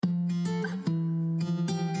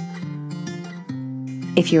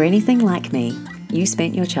If you're anything like me, you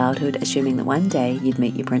spent your childhood assuming that one day you'd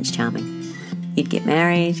meet your Prince Charming. You'd get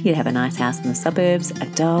married, you'd have a nice house in the suburbs, a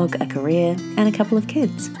dog, a career, and a couple of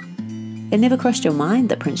kids. It never crossed your mind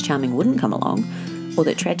that Prince Charming wouldn't come along, or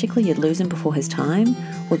that tragically you'd lose him before his time,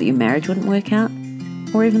 or that your marriage wouldn't work out,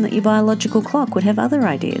 or even that your biological clock would have other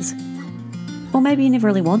ideas. Or maybe you never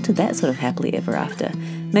really wanted that sort of happily ever after.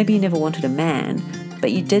 Maybe you never wanted a man,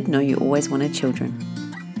 but you did know you always wanted children.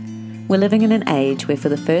 We're living in an age where for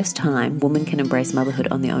the first time women can embrace motherhood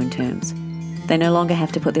on their own terms. They no longer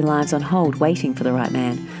have to put their lives on hold waiting for the right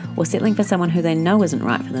man, or settling for someone who they know isn't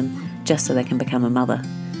right for them, just so they can become a mother.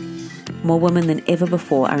 More women than ever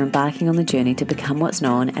before are embarking on the journey to become what's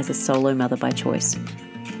known as a solo mother by choice.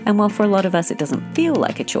 And while for a lot of us it doesn't feel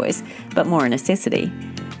like a choice, but more a necessity,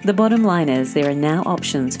 the bottom line is there are now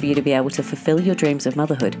options for you to be able to fulfill your dreams of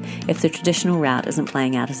motherhood if the traditional route isn't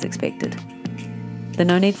playing out as expected. The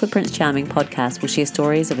No Need for Prince Charming podcast will share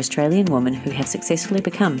stories of Australian women who have successfully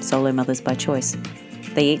become solo mothers by choice.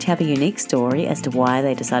 They each have a unique story as to why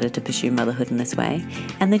they decided to pursue motherhood in this way,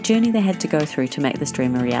 and the journey they had to go through to make this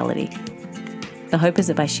dream a reality. The hope is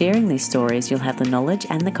that by sharing these stories, you'll have the knowledge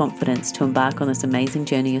and the confidence to embark on this amazing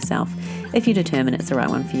journey yourself, if you determine it's the right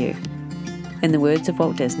one for you. In the words of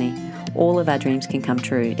Walt Disney, all of our dreams can come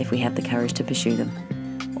true if we have the courage to pursue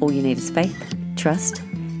them. All you need is faith, trust,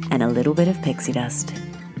 and a little bit of pixie dust.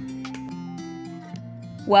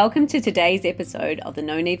 Welcome to today's episode of the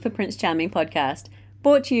No Need for Prince Charming podcast,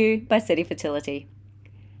 brought to you by City Fertility.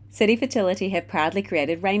 City Fertility have proudly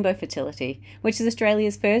created Rainbow Fertility, which is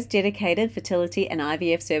Australia's first dedicated fertility and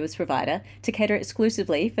IVF service provider to cater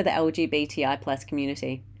exclusively for the LGBTI+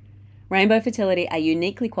 community. Rainbow Fertility are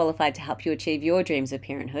uniquely qualified to help you achieve your dreams of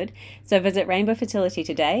parenthood, so visit Rainbow Fertility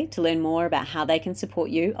today to learn more about how they can support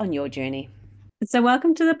you on your journey. So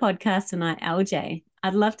welcome to the podcast tonight, LJ.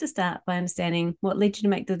 I'd love to start by understanding what led you to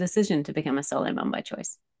make the decision to become a solo mum by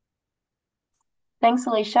choice. Thanks,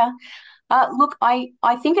 Alicia. Look, I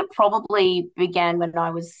think it probably began when I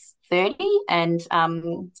was 30, and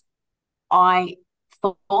I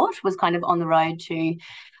thought was kind of on the road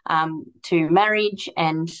to marriage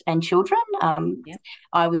and children. Yep.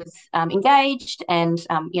 I was engaged, and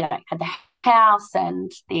had the house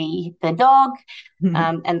and the dog,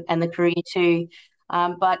 and the career too.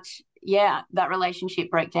 But yeah, that relationship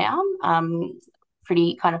broke down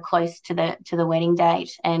pretty kind of close to the wedding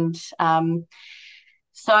date, and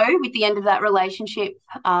so with the end of that relationship,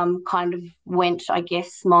 kind of went, I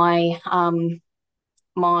guess, my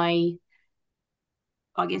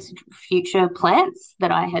future plans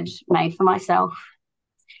that I had made for myself.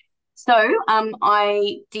 So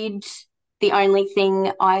I did the only thing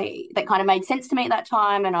that kind of made sense to me at that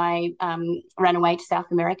time, and I ran away to South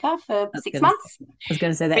America for 6 months. I was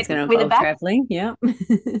going to say that's going to involve traveling. Yeah.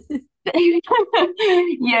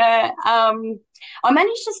 Yeah. I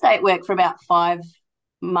managed to stay at work for about 5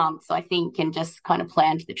 months, I think, and just kind of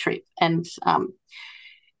planned the trip, and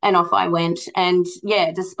off I went. And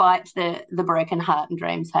yeah, despite the broken heart and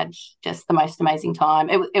dreams, had just the most amazing time.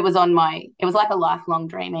 It was like a lifelong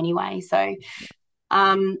dream anyway. So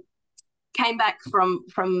came back from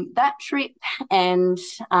that trip, and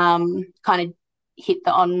kind of hit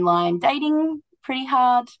the online dating pretty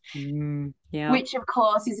hard. Yeah. Which of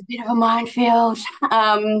course is a bit of a minefield,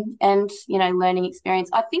 and learning experience.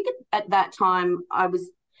 I think at that time I was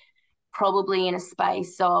probably in a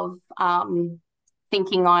space of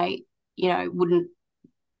thinking I wouldn't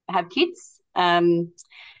have kids, and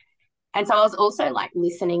so I was also like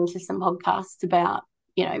listening to some podcasts about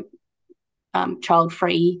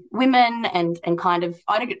child-free women, and kind of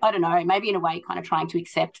I don't know, maybe in a way kind of trying to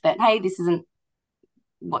accept that, hey, this isn't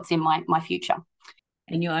what's in my future.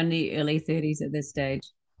 And you're only early 30s at this stage.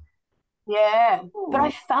 Yeah. Ooh.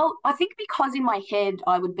 But I think because in my head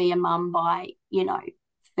I would be a mum by,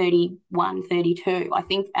 31, 32. I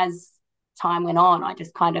think as time went on, I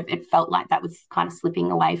just it felt like that was kind of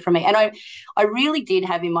slipping away from me. And I really did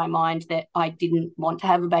have in my mind that I didn't want to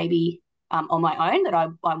have a baby on my own, that I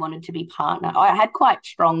wanted to be partnered. I had quite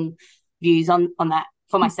strong views on that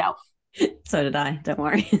for myself. So did I, don't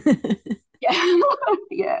worry.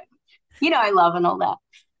 Yeah. Yeah. Love and all that.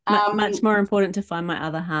 Much more important to find my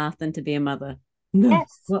other half than to be a mother.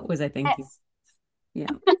 Yes. What was I thinking? Yes.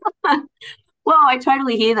 Yeah. Well, I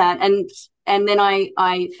totally hear that. And then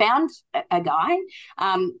I found a guy,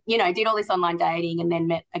 did all this online dating, and then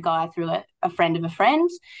met a guy through a friend of a friend,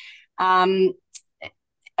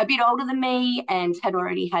 a bit older than me, and had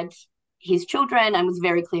already had his children, and was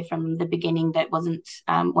very clear from the beginning that wasn't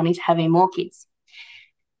wanting to have any more kids.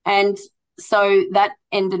 And so that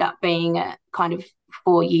ended up being a kind of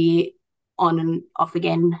 4-year on and off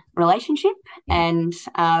again relationship. And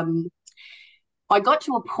I got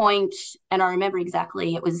to a point, and I remember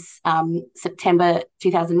exactly, it was September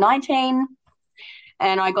 2019,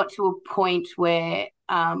 and I got to a point where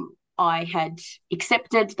I had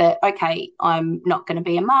accepted that, okay, I'm not going to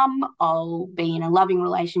be a mum. I'll be in a loving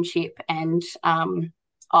relationship, and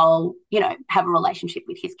I'll, have a relationship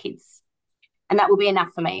with his kids. And that will be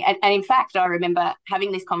enough for me. And in fact, I remember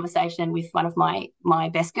having this conversation with one of my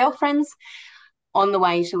best girlfriends on the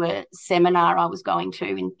way to a seminar I was going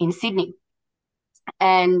to in Sydney.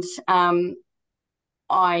 And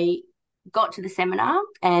I got to the seminar,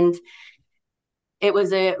 and it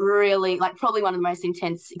was a really, probably one of the most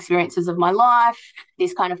intense experiences of my life.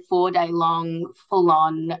 This kind of 4-day long, full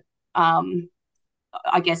on,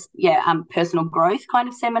 personal growth kind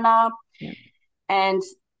of seminar. Yeah. And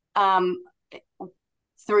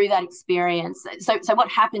through that experience, so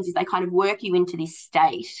what happens is they kind of work you into this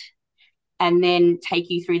state and then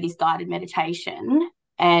take you through this guided meditation,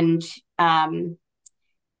 and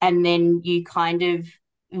then you kind of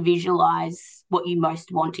visualize what you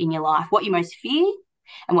most want in your life, what you most fear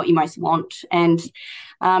and what you most want. And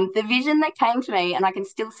the vision that came to me, and I can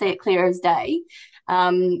still see it clear as day,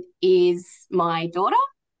 is my daughter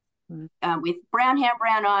with brown hair,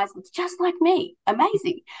 brown eyes, looks just like me,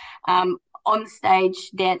 amazing, on stage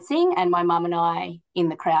dancing, and my mum and I in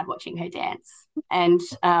the crowd watching her dance. And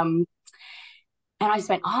I just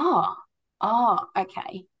went,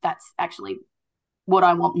 okay, that's actually what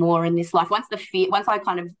I want more in this life. Once I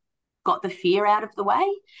kind of got the fear out of the way,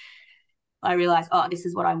 I realized, this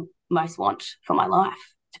is what I most want for my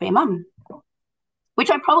life, to be a mum, which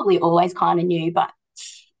I probably always kind of knew, but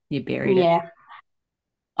you buried it. Yeah,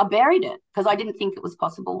 I buried it because I didn't think it was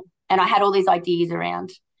possible. And I had all these ideas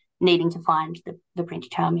around needing to find the Prince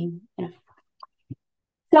Charming,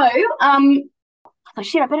 So I thought,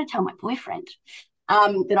 shit, I better tell my boyfriend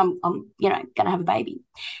that I'm going to have a baby.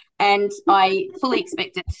 And I fully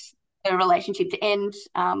expected the relationship to end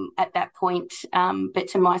at that point. But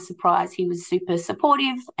to my surprise, he was super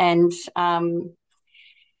supportive and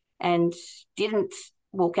didn't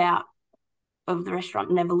walk out of the restaurant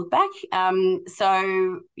and never look back.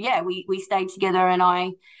 So yeah, we stayed together, and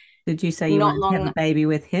I. Did you say you wanted to have a baby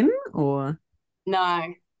with him, or?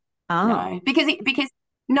 No. Oh. No, because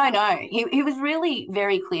he was really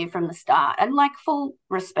very clear from the start, and full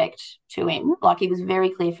respect to him. He was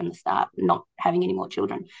very clear from the start, not having any more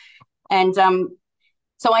children. And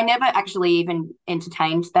so I never actually even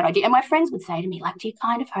entertained that idea. And my friends would say to me, do you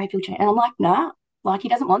kind of hope he'll change? And I'm like, no, he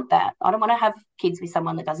doesn't want that. I don't want to have kids with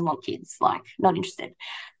someone that doesn't want kids, not interested.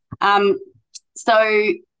 So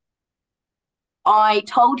I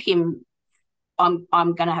told him, I'm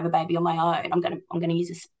going to have a baby on my own. I'm going to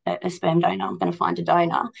use a sperm donor. I'm going to find a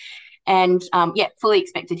donor, and fully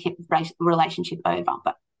expected him relationship over,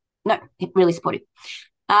 but no, really supportive.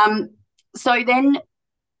 So then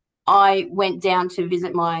I went down to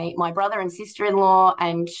visit my brother and sister-in-law,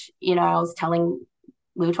 and we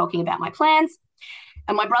were talking about my plans,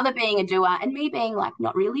 and my brother being a doer and me being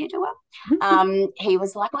not really a doer, he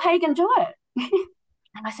was like, well, how are you going to do it?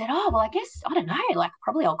 And I said, well, I guess, I don't know,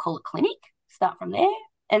 probably I'll call it clinic, start from there.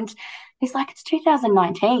 And he's like, it's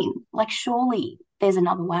 2019, surely there's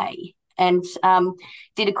another way. And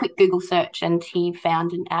did a quick Google search, and he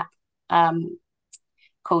found an app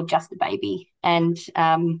called Just a Baby. And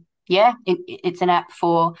it's an app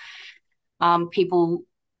for people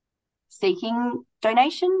seeking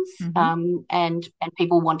donations, and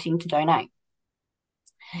people wanting to donate.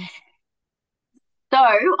 So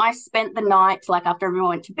I spent the night, after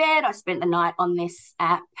everyone went to bed, I spent the night on this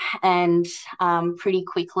app, and pretty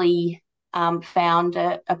quickly found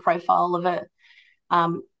a profile of a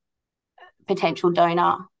potential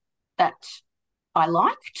donor that I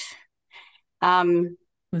liked.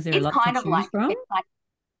 Was there a lot to choose from?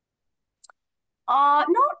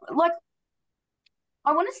 Not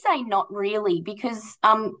I want to say not really, because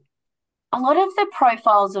a lot of the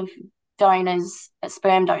profiles of donors,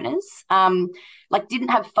 sperm donors, didn't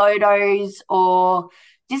have photos, or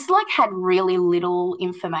just had really little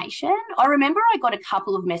information. I remember I got a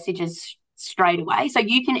couple of messages straight away. So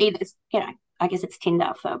you can either, I guess it's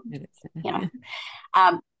Tinder for,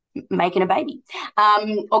 making a baby,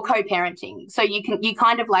 or co-parenting. So you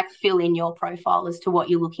kind of fill in your profile as to what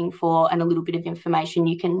you're looking for, and a little bit of information.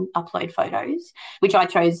 You can upload photos, which I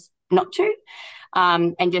chose not to.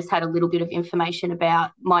 And just had a little bit of information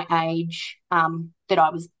about my age, that I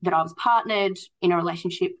was partnered in a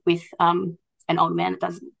relationship with an older man that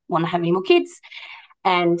doesn't want to have any more kids,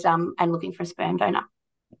 and looking for a sperm donor.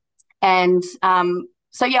 And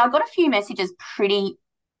so I got a few messages pretty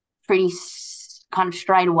kind of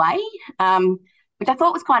straight away, which I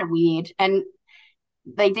thought was kind of weird. And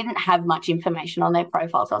they didn't have much information on their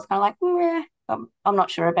profile. So I was kind of like, I'm not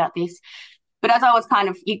sure about this. But as I was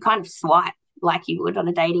you kind of swipe like you would on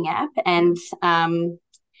a dating app, and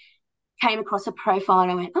came across a profile,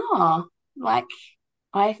 and I went, oh, like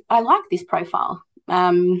I like this profile.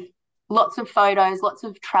 Lots of photos, lots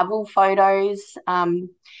of travel photos, and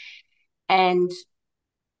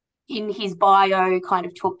in his bio, kind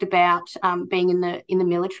of talked about being in the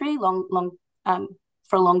military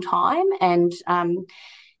for a long time, and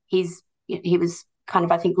he was kind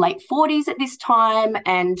of, I think, late 40s at this time,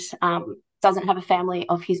 and doesn't have a family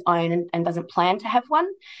of his own, and doesn't plan to have one.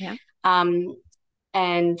 Yeah.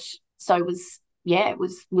 And so was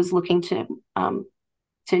looking to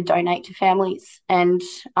donate to families, and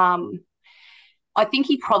I think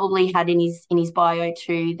he probably had in his bio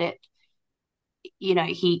too that, you know,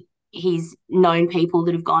 he's known people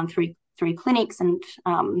that have gone through clinics, and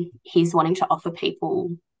he's wanting to offer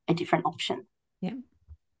people a different option. Yeah.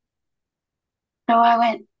 So I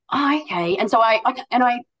went, oh, okay. And so I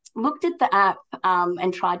looked at the app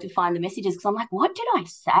and tried to find the messages, because I'm like, what did I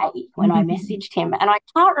say when I messaged him? And I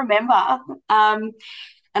can't remember.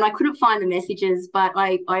 And I couldn't find the messages, but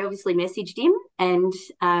I obviously messaged him, and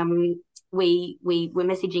we were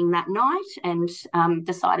messaging that night, and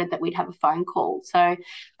decided that we'd have a phone call. So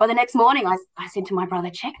by the next morning, I said to my brother,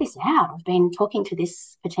 check this out. I've been talking to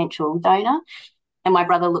this potential donor. And my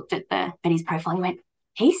brother looked at his profile and went,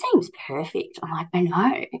 he seems perfect. I'm like, I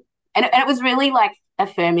know. And it was really like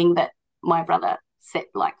affirming that my brother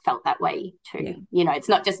felt that way too. Yeah. You know, it's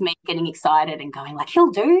not just me getting excited and going like,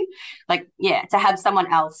 he'll do. Like, yeah, to have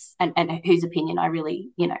someone else and whose opinion I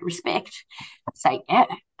really, you know, respect, say, yeah,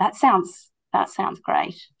 that sounds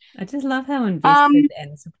great. I just love how invested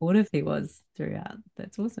and supportive he was throughout.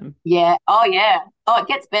 That's awesome. Yeah. Oh, yeah. Oh, it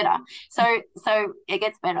gets better. So it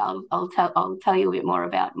gets better. I'll tell you a bit more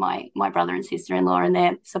about my brother and sister-in-law and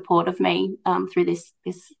their support of me through this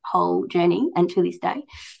whole journey, and to this day.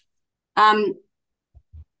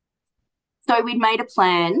 So we'd made a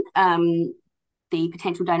plan. The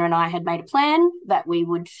potential donor and I had made a plan that we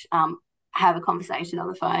would have a conversation on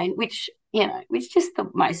the phone, which, you know, was just the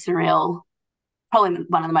most surreal, probably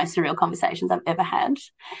one of the most surreal conversations I've ever had.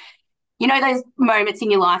 You know, those moments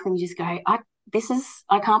in your life when you just go, I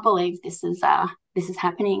can't believe this is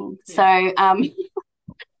happening. Yeah. So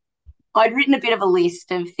I'd written a bit of a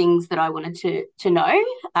list of things that I wanted to know.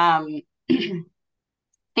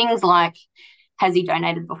 Things like, has he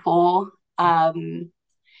donated before?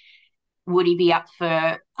 Would he be up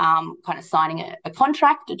for kind of signing a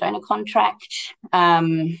donor contract?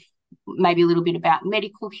 Maybe a little bit about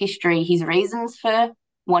medical history, his reasons for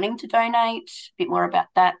wanting to donate, a bit more about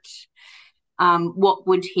that. What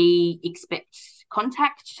would he expect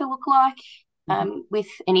contact to look like with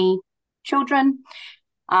any children?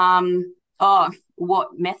 What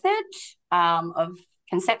method of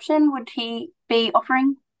conception would he be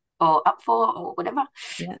offering or up for, or whatever?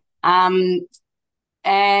 Yeah.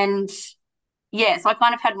 And yeah, so I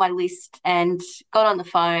kind of had my list and got on the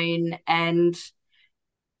phone, and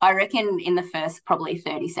I reckon in the first probably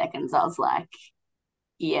 30 seconds I was like,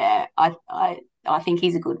 yeah, I think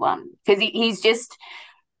he's a good one, because he's just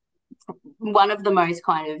one of the most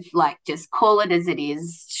kind of like, just call it as it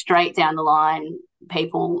is, straight down the line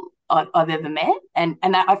people I've ever met, and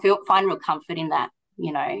that I find real comfort in that.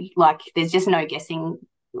 You know, like, there's just no guessing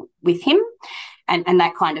with him, and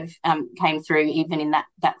that kind of came through even in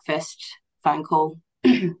that first phone call.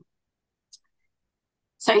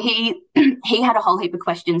 So he had a whole heap of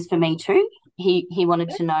questions for me too. He wanted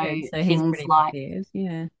to know things like,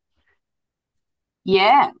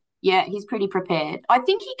 yeah, he's pretty prepared. I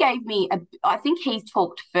think he gave me I think he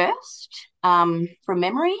talked first from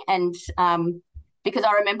memory, and because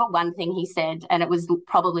I remember one thing he said, and it was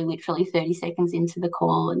probably literally 30 seconds into the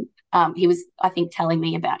call, and he was, I think, telling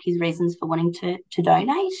me about his reasons for wanting to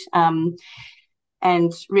donate,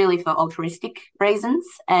 and really for altruistic reasons,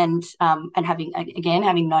 and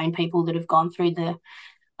having known people that have gone through the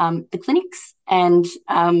clinics, and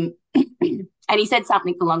and he said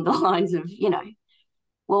something along the lines of,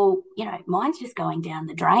 well, mine's just going down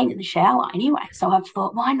the drain in the shower anyway, so I've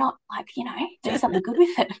thought, why not, do something good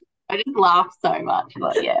with it? I just laughed so much,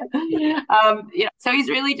 but yeah. So he's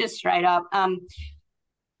really just straight up.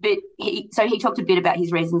 But he talked a bit about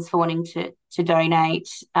his reasons for wanting to donate.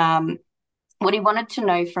 What he wanted to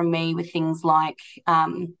know from me were things like a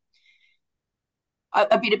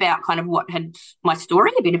bit about kind of my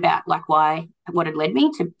story, a bit about like what had led me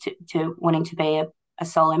to wanting to be a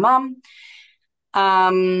solo mum.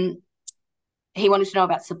 He wanted to know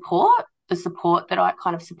about support, the support that I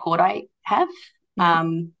have Yeah.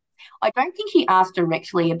 I don't think he asked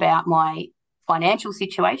directly about my financial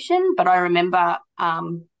situation, but I remember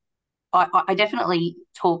I definitely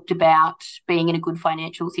talked about being in a good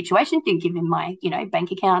financial situation. Didn't give him my,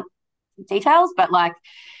 bank account details, but like,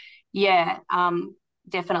 yeah,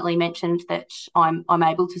 definitely mentioned that I'm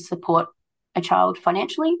able to support a child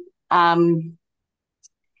financially.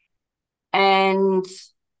 And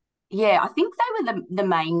yeah, I think they were the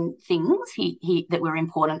main things he that were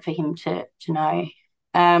important for him to know.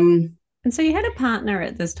 Um, And so you had a partner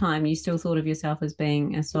at this time. You still thought of yourself as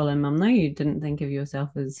being a solo mum, though? You didn't think of yourself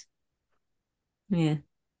as, yeah,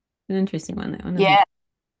 an interesting one, that one, isn't it?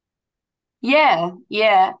 yeah,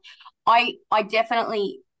 yeah. I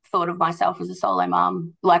definitely thought of myself as a solo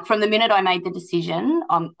mum. Like from the minute I made the decision,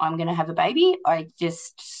 I'm going to have a baby. I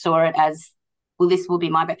just saw it as, well, this will be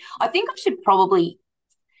my baby. I think I should probably,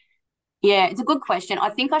 yeah, it's a good question. I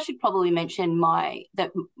think I should probably mention my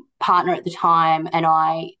the partner at the time and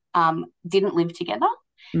I didn't live together,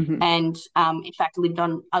 Mm-hmm. and in fact lived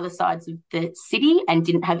on other sides of the city and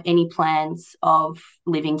didn't have any plans of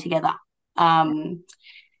living together. Um,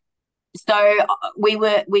 so we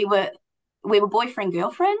were boyfriend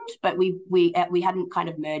girlfriend, but we hadn't kind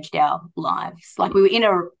of merged our lives. Like we were in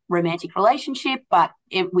a romantic relationship, but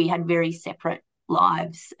we had very separate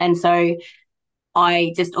lives, and so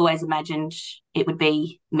I just always imagined it would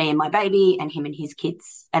be me and my baby, and him and his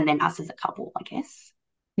kids, and then us as a couple, I guess,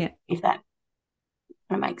 Yeah. if that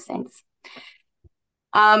kind of makes sense.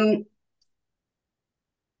 Um,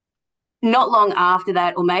 Not long after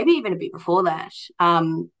that, or maybe even a bit before that,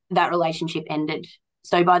 that relationship ended.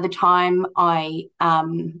 So by the time I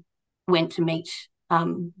went to meet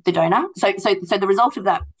the donor, so the result of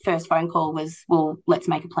that first phone call was, well, let's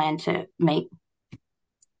make a plan to meet.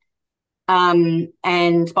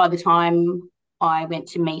 And by the time I went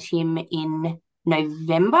to meet him in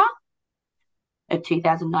November of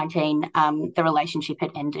 2019, the relationship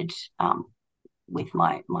had ended with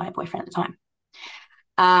my boyfriend at the time.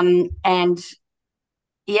 And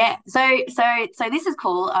yeah, so this is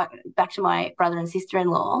cool. Back to my brother and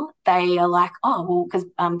sister-in-law, they are like, oh well, because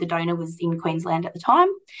the donor was in Queensland at the time,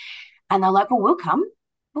 and they're like, well, we'll come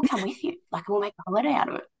with you, like we'll make a holiday out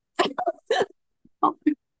of it.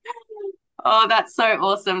 Oh, that's so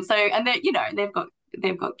awesome. So, and they,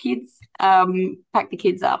 they've got kids. Packed the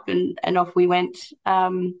kids up and off we went.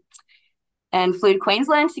 And flew to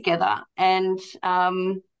Queensland together, and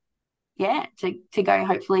yeah, to go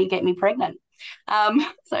hopefully get me pregnant.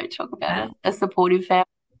 So talk about Wow. a supportive family.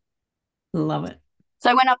 Love it. So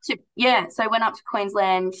I went up to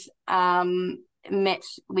Queensland, met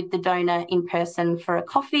with the donor in person for a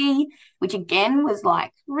coffee, which again was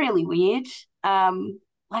like really weird,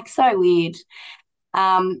 like so weird.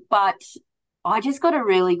 But I just got a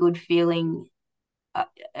really good feeling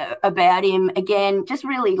about him again, just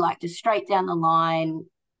really like just straight down the line.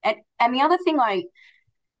 And the other thing I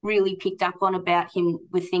really picked up on about him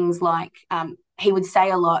were things like he would say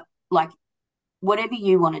a lot like, whatever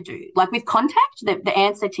you want to do. Like with contact, the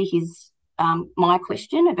answer to his my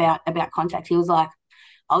question about contact, he was like,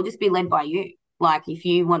 I'll just be led by you. Like if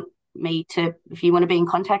you want to be in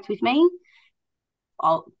contact with me,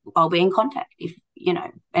 I'll be in contact, if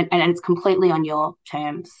and it's completely on your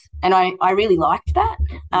terms. And I really liked that.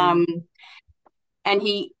 Yeah. And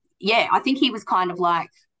I think he was kind of like,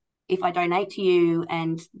 if I donate to you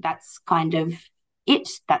and that's kind of it,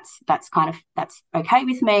 that's okay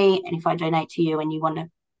with me. And if I donate to you and you want to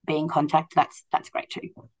be in contact, that's great too.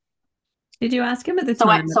 Did you ask him at the So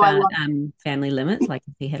I time so I about love family limits, like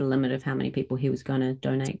if he had a limit of how many people he was going to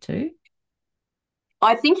donate to?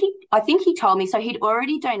 I think he told me, so he'd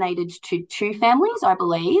already donated to two families, I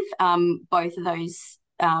believe. Both of those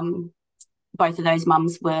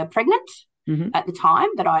mums were pregnant Mm-hmm. at the time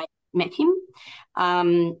that I met him.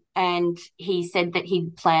 And he said that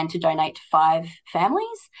he'd planned to donate to five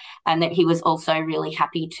families and that he was also really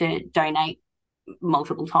happy to donate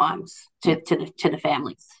multiple times Yeah. to the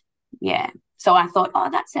families. Yeah. So I thought, oh,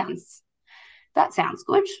 that sounds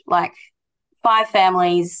good. Like five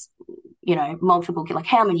families, multiple kids. Like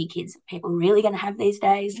how many kids are people really going to have these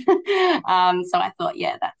days? So I thought,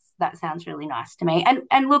 yeah, that sounds really nice to me.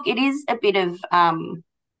 And look, it is a bit of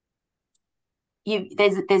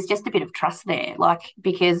there's just a bit of trust there, like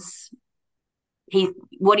because he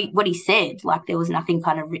what he said, like there was nothing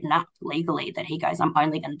kind of written up legally that he goes, I'm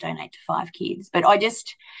only going to donate to five kids. But I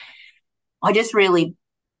just really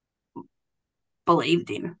believed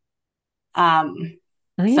him. I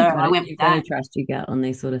think So I went with you've got to that. trust your gut on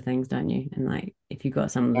these sort of things, don't you? And like if you've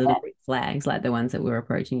got some little Yeah. red flags, like the ones that were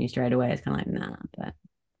approaching you straight away, it's kind of like, nah, but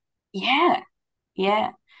Yeah.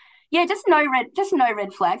 Yeah. Yeah, just no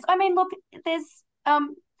red flags. I mean, look, there's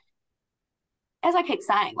as I keep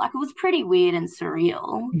saying, like, it was pretty weird and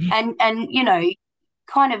surreal, and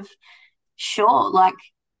kind of sure, like,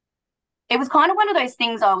 it was kind of one of those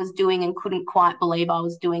things I was doing and couldn't quite believe I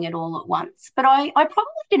was doing it all at once. But I probably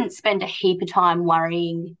didn't spend a heap of time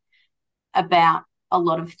worrying about a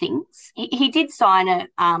lot of things. He did sign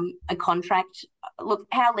a contract. Look,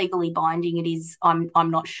 how legally binding it is, I'm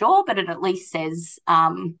not sure, but it at least says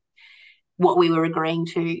what we were agreeing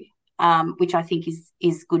to, which I think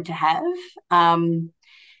is good to have.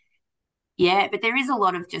 Yeah, but there is a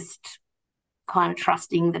lot of just kind of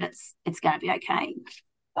trusting that it's going to be okay.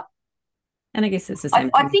 And I guess it's the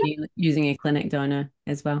same I thing think, with you using a clinic donor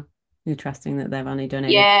as well. You're trusting that they've only donated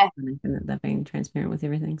to yeah, the clinic and that they've been transparent with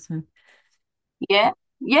everything. So yeah,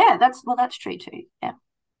 yeah. That's true too. Yeah.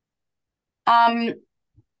 Um.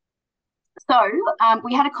 So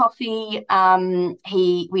we had a coffee.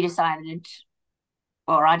 We decided,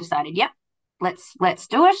 or I decided, yep, let's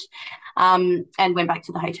do it. And went back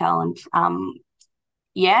to the hotel, and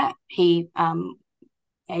yeah, he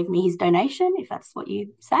gave me his donation, if that's what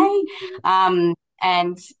you say.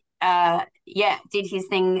 And yeah, did his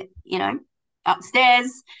thing,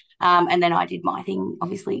 upstairs. And then I did my thing.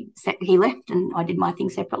 Obviously, he left, and I did my thing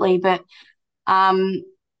separately. But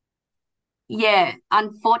yeah,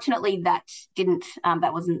 unfortunately, that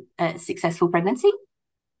wasn't a successful pregnancy.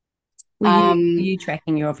 were you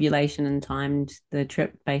tracking your ovulation and timed the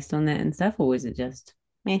trip based on that and stuff, or was it just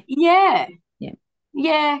meh? Yeah, Yeah.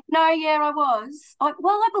 yeah, no, yeah, I was. I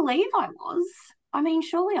believe I was. I mean,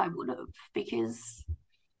 surely I would have, because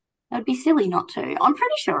it'd be silly not to. I'm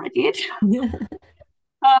pretty sure I did,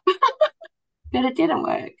 uh, but it didn't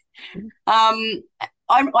work. Um,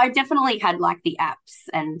 I definitely had like the apps,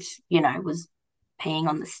 and was peeing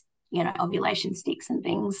on the ovulation sticks and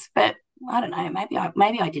things. But I don't know.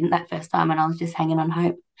 Maybe I didn't that first time, and I was just hanging on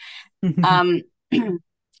hope. Um,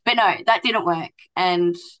 but no, that didn't work.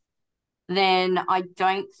 And then I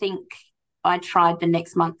don't think I tried the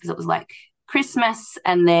next month, because it was like Christmas,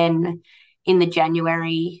 and then in the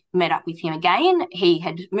January met up with him again. He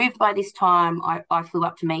had moved by this time. I flew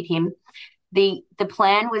up to meet him. The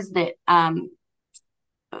plan was that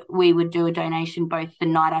we would do a donation both the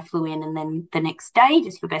night I flew in and then the next day,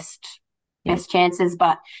 just for best chances.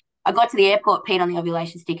 But I got to the airport, peed on the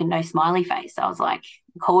ovulation stick, and no smiley face. So I was like,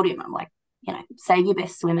 called him. I'm like, save your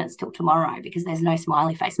best swimmers till tomorrow, because there's no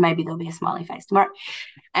smiley face. Maybe there'll be a smiley face tomorrow.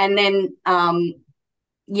 And then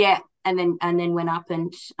yeah, and then went up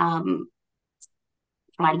and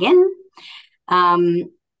tried again. And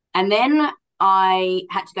then I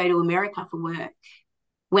had to go to America for work.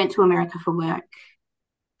 Went to America for work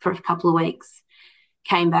for a couple of weeks,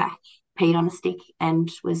 came back, peed on a stick, and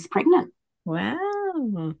was pregnant.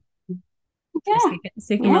 Wow. Yeah,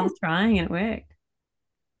 Second yeah, month trying and it worked.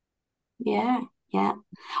 yeah, yeah.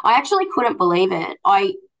 I actually couldn't believe it.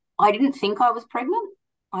 I didn't think I was pregnant.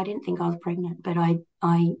 I didn't think I was pregnant, but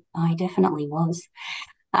I definitely was.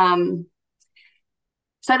 Um,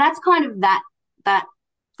 so that's kind of that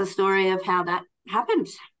the story of how that happened.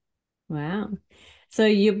 Wow. So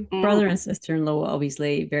your brother Mm. and sister-in-law are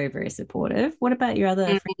obviously very, very supportive. What about your other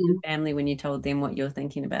friends and Mm. family when you told them what you're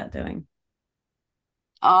thinking about doing?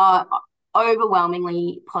 Uh,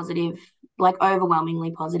 Overwhelmingly positive, like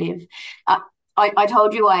overwhelmingly positive. Uh, I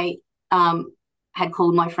told you I had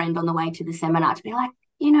called my friend on the way to the seminar to be like,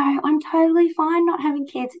 I'm totally fine not having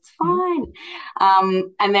kids. It's Mm.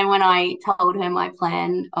 fine. And then when I told her my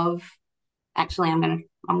plan of, actually, I'm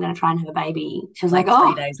gonna try and have a baby, she was like,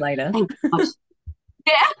 Like three oh, days later. thank God.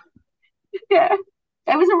 Yeah, yeah.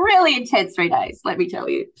 It was a really intense 3 days, let me tell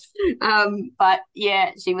you. But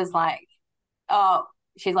yeah, she was like, oh,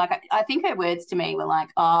 she's like, I think her words to me were like,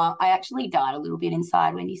 oh, I actually died a little bit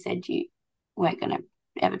inside when you said you weren't going to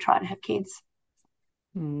ever try to have kids.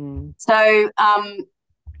 Mm. So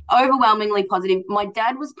overwhelmingly positive. My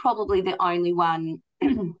dad was probably the only one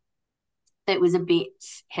that was a bit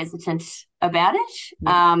hesitant about it.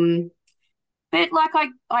 Yeah. But like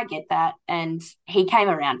I get that, and he came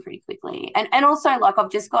around pretty quickly. And also, like, I've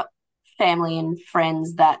just got family and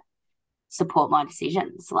friends that support my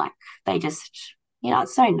decisions. Like, they just,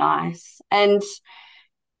 it's so nice. And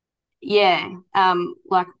yeah,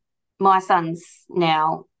 like, my son's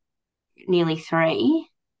now nearly 3,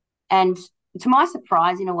 and to my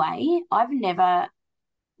surprise, in a way, I've never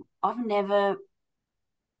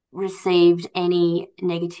received any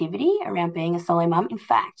negativity around being a solo mum. In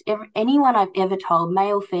fact, anyone I've ever told,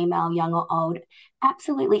 male, female, young or old,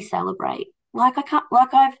 absolutely celebrate. Like, I can't, like,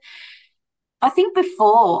 I think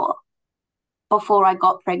before I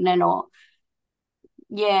got pregnant, or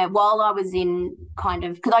yeah, while I was in kind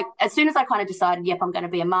of, because as soon as I kind of decided, yep, I'm going to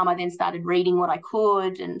be a mum, I then started reading what I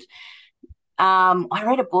could. And I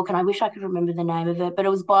read a book, and I wish I could remember the name of it, but it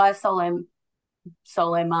was by a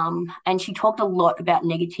solo mum, and she talked a lot about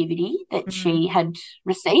negativity that Mm. she had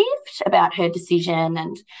received about her decision.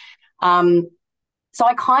 And um, so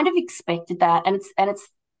I kind of expected that, and it's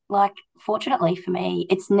like, fortunately for me,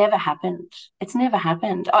 it's never happened. It's never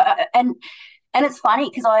happened. And it's funny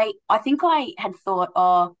because I think I had thought,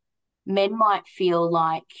 oh, men might feel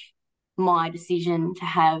like my decision to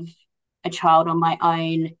have a child on my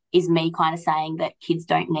own is me kind of saying that kids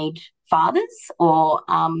don't need fathers, or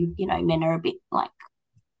men are a bit like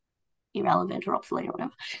irrelevant or obsolete or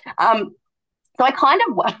whatever. So I kind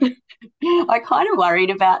of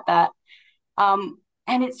worried about that.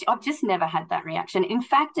 And I've just never had that reaction. In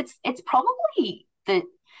fact, it's probably the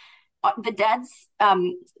dads,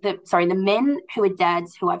 the men who are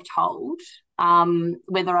dads who I've told,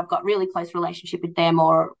 whether I've got really close relationship with them,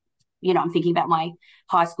 or, I'm thinking about my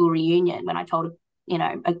high school reunion when I told,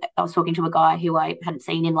 I was talking to a guy who I hadn't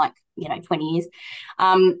seen in like, 20 years.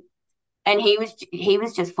 And he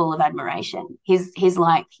was just full of admiration. He's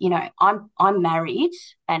like, I'm married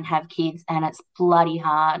and have kids, and it's bloody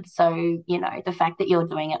hard. So, the fact that you're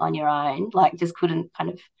doing it on your own, like, just couldn't kind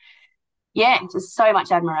of, yeah, just so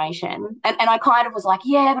much admiration. And I kind of was like,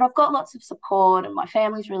 yeah, but I've got lots of support, and my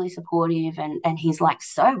family's really supportive. And he's like,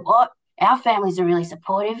 so what? Our families are really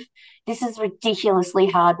supportive. This is ridiculously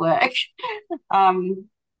hard work. um,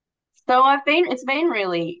 so it's been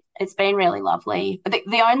really lovely.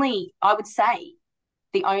 The only, I would say,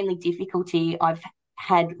 the only difficulty I've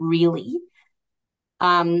had really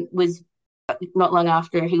was not long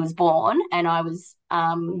after he was born, and I was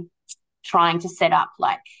trying to set up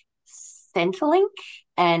like Centrelink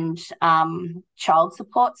and child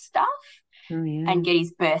support stuff, Oh, yeah. and get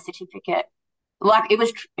his birth certificate. Like, it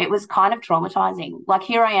was kind of traumatizing. Like,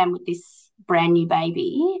 here I am with this brand new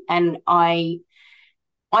baby, and I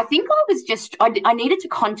think I needed to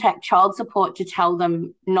contact child support to tell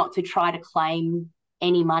them not to try to claim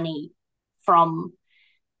any money from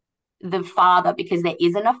the father, because there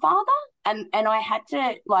isn't a father. And I had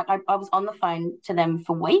to, like, I was on the phone to them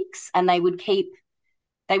for weeks, and they would keep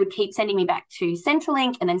sending me back to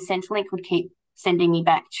Centrelink, and then Centrelink would keep sending me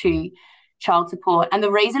back to child support. And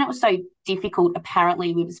the reason it was so difficult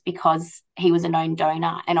apparently was because he was a known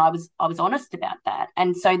donor, and I was honest about that.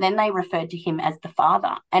 And so then they referred to him as the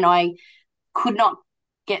father, and I could not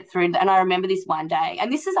get through. And I remember this one day,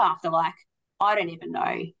 and this is after, like, I don't even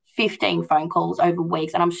know, 15 phone calls over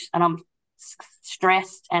weeks, and I'm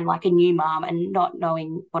stressed and like a new mom and not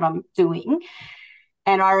knowing what I'm doing.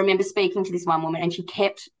 And I remember speaking to this one woman, and she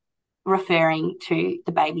kept referring to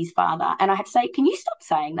the baby's father. And I had to say, can you stop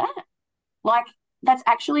saying that? Like, that's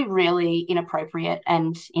actually really inappropriate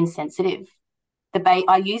and insensitive.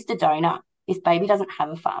 I used a donor. This baby doesn't have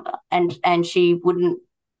a father. And she wouldn't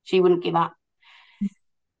give up.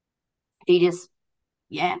 She just,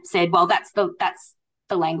 yeah, said, well, that's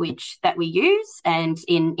the language that we use. And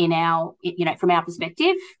in our, from our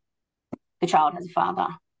perspective, the child has a father.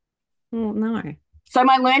 Oh, no. So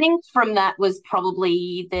my learning from that was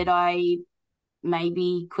probably that I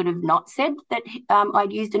maybe could have not said that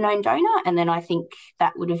I'd used a known donor, and then I think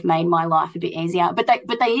that would have made my life a bit easier. But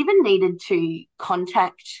they even needed to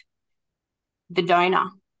contact the donor,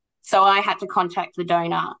 so I had to contact the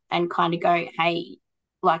donor and kind of go, hey,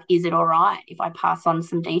 like, is it all right if I pass on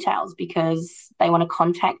some details, because they want to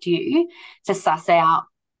contact you to suss out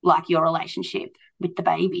like your relationship with the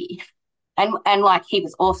baby. And like, he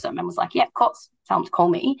was awesome and was like, yeah, of course, tell him to call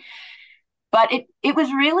me. But it was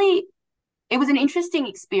an interesting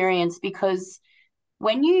experience, because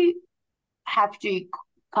when you have to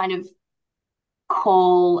kind of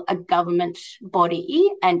call a government body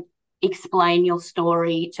and explain your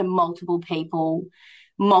story to multiple people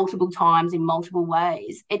multiple times in multiple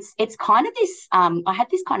ways, it's kind of this, I had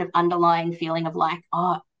this kind of underlying feeling of like,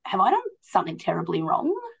 oh, have I done something terribly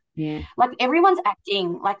wrong? Yeah. Like, everyone's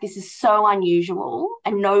acting like this is so unusual,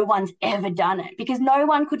 and no one's ever done it, because no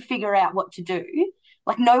one could figure out what to do.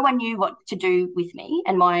 Like, no one knew what to do with me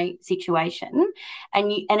and my situation.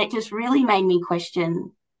 And it just really made me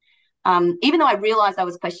question, even though I realized I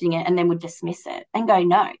was questioning it and then would dismiss it and go,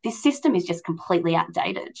 no, this system is just completely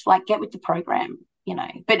outdated. Like, get with the program.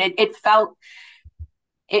 But it felt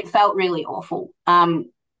really awful.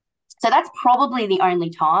 So that's probably the only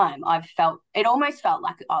time I've felt it. Almost felt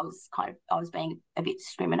like I was being a bit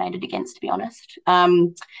discriminated against, to be honest,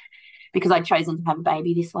 because I'd chosen to have a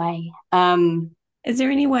baby this way. Is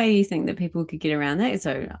there any way you think that people could get around that?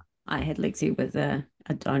 So I had Lexi with a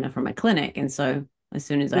donor from a clinic, and so As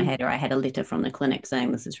soon as I had her, I had a letter from the clinic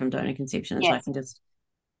saying this is from donor conception, so I Yes. can just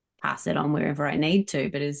pass it on wherever I need to.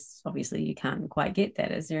 But as obviously you can't quite get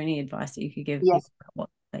that. Is there any advice that you could give Yes. people about what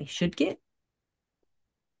they should get?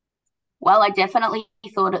 Well, I definitely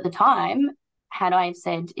thought at the time, had I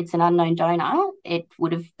said it's an unknown donor, it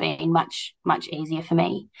would have been much, much easier for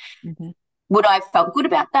me. Okay. Would I have felt good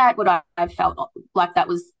about that? Would I have felt like that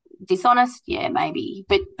was dishonest? Yeah, maybe.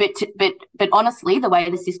 But honestly, the way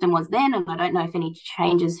the system was then, and I don't know if any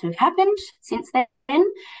changes have happened since then,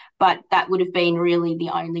 but that would have been really the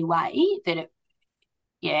only way that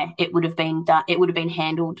it would have been done. It would have been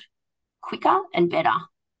handled quicker and better.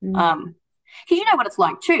 Mm. Um, because you know what it's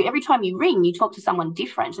like too. Every time you ring, you talk to someone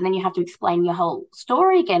different, and then you have to explain your whole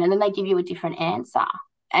story again, and then they give you a different answer.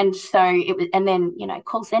 And so it was, and then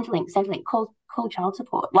call Centrelink, call child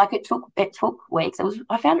support. Like it took weeks.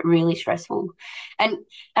 I found it really stressful, and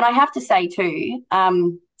I have to say too,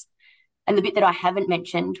 and the bit that I haven't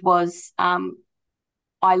mentioned was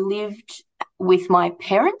I lived with my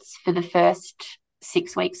parents for the first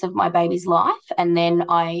 6 weeks of my baby's life, and then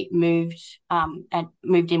I moved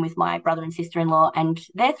in with my brother and sister-in-law and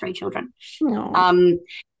their 3 children. Oh, Um, I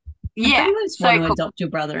yeah, pretty much so want to cool. adopt your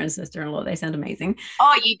brother and sister-in-law. They sound amazing.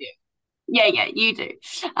 Oh, you do. Yeah, you do.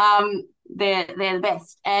 They're the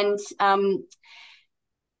best, and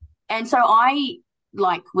so I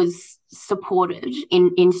was supported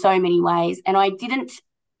in so many ways, and I didn't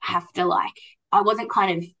have to I wasn't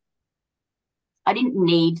kind of I didn't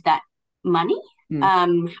need that money.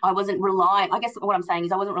 Mm. I wasn't relying. I guess what I'm saying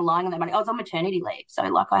is I wasn't relying on that money. I was on maternity leave, so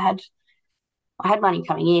I had money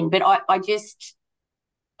coming in, but I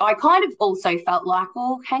kind of also felt like,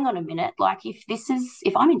 well, hang on a minute, like if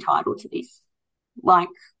I'm entitled to this, like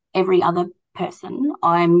every other person,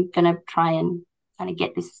 I'm gonna try and kind of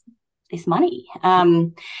get this money.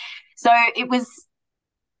 So it was,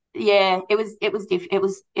 yeah, it was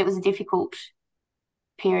a difficult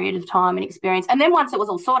period of time and experience. And then once it was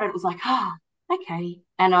all sorted, it was like, okay.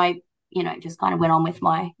 And I, just kind of went on with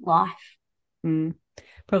my life. Mm.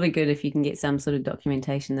 Probably good if you can get some sort of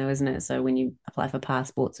documentation, though, isn't it? So when you apply for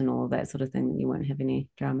passports and all of that sort of thing, you won't have any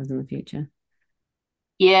dramas in the future.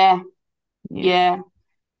 Yeah, Yeah.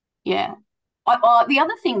 yeah, yeah. The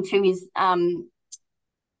other thing too is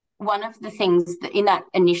one of the things that in that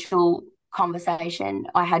initial conversation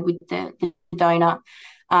I had with the donor,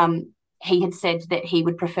 he had said that he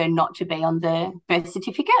would prefer not to be on the birth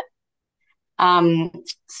certificate. Um,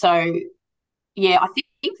 so yeah, I think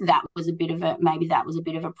that was a bit of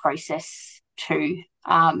a process too.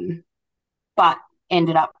 But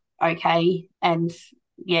ended up okay, and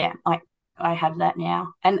yeah, I have that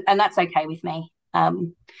now, and that's okay with me.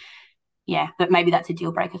 Yeah, but maybe that's a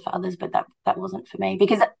deal breaker for others, but that wasn't for me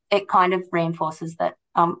because it kind of reinforces that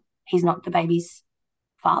he's not the baby's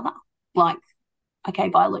father, like okay,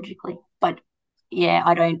 biologically, but yeah,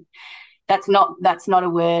 I don't. That's not a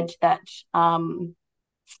word that's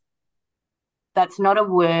not a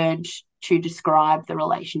word to describe the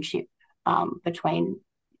relationship between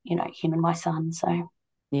him and my son. So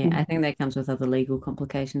Yeah, I think that comes with other legal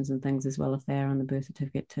complications and things as well if they are on the birth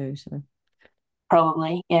certificate too. So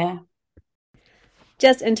probably, yeah.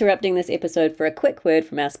 just interrupting this episode for a quick word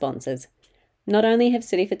from our sponsors. Not only have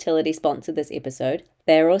City Fertility sponsored this episode,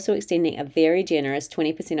 they are also extending a very generous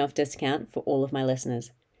 20% off discount for all of my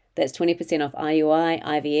listeners. That's 20% off IUI,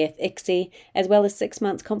 IVF, ICSI, as well as 6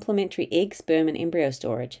 months complimentary egg, sperm, and embryo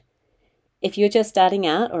storage. If you're just starting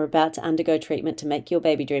out or about to undergo treatment to make your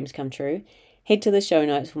baby dreams come true, head to the show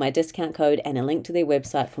notes for my discount code and a link to their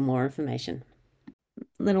website for more information.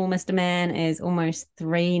 Little Mr. Man is almost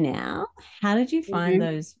 3 now. How did you find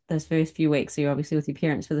Mm-hmm. those first few weeks? So you're obviously with your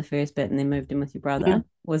parents for the first bit and then moved in with your Mm-hmm. brother.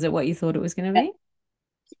 Was it what you thought it was going to be?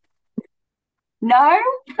 No,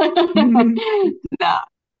 no.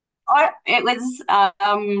 It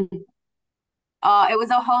was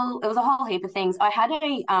a whole heap of things. I had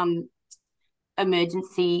a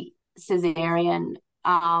emergency cesarean,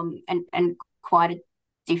 and quite a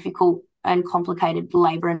difficult and complicated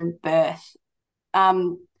labour and birth.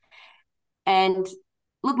 Um, and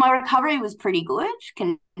look, my recovery was pretty good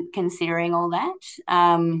considering all that.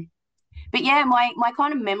 But yeah, my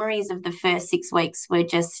kind of memories of the first 6 weeks were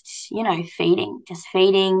just, feeding,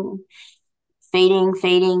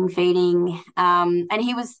 feeding. And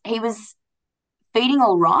he was feeding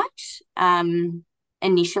all right,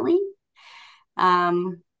 initially.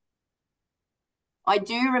 Um, I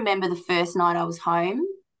do remember the first night I was home,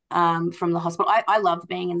 from the hospital. I loved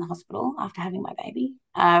being in the hospital after having my baby.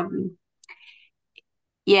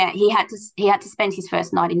 Yeah, he had to spend his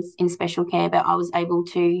first night in special care, but I was able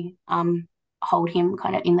to hold him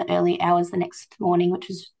kind of in the early hours the next morning, which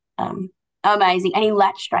was amazing. And he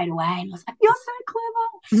latched straight away and I was like, you're so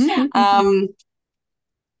clever.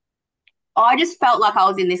 I just felt like I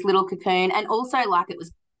was in this little cocoon, and also like it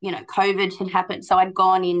was, COVID had happened. So I'd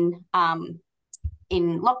gone in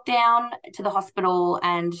lockdown to the hospital,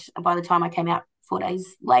 and by the time I came out 4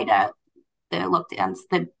 days later, the lockdowns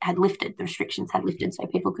that had lifted, the restrictions had lifted, so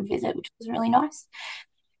people could visit, which was really nice.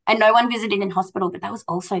 And no one visited in hospital, but that was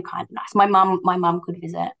also kind of nice. My mum could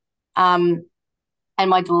visit. And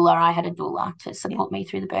my doula, I had a doula to support me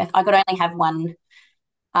through the birth. I could only have one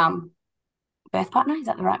birth partner, is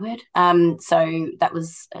that the right word? So that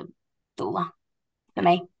was a doula for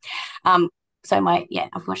me. So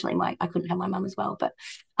unfortunately I couldn't have my mum as well, but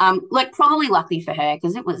probably lucky for her,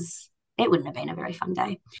 because it wouldn't have been a very fun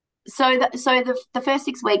day. So the first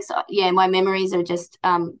 6 weeks, my memories are just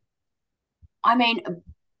the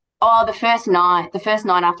first night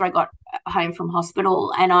after I got home from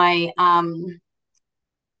hospital, and I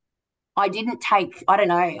didn't take, I don't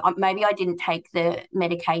know, maybe I didn't take the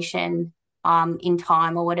medication in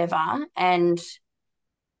time or whatever. And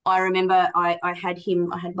I remember I had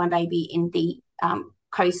my baby in the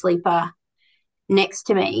co-sleeper next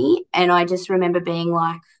to me, and I just remember being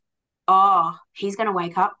like, oh, he's going to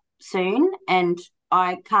wake up soon and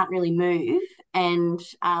I can't really move. And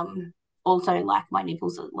also, like, my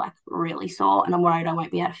nipples are like really sore and I'm worried I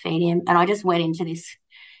won't be able to feed him. And I just went into this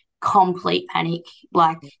complete panic,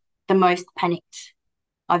 like the most panicked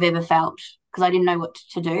I've ever felt, because I didn't know what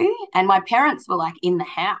to do. And my parents were like in the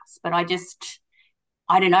house, but I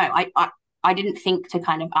don't know. I didn't think to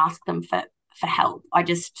kind of ask them for help. I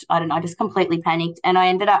don't know, I just completely panicked. And I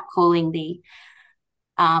ended up calling the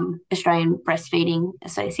Australian Breastfeeding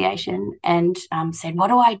Association and said, what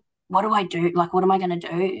do I do? Like, what am I going to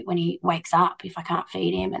do when he wakes up if I can't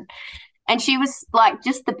feed him? And she was like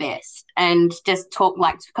just the best, and just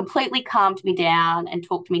completely calmed me down and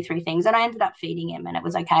talked me through things. And I ended up feeding him and it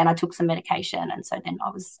was okay. And I took some medication. And so then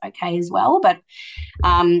I was okay as well. But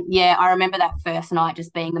I remember that first night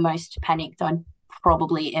just being the most panicked I'd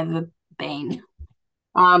probably ever been.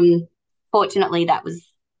 Fortunately, that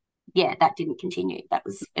didn't continue. It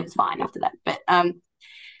was fine after that. But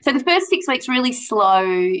so the first 6 weeks really slow,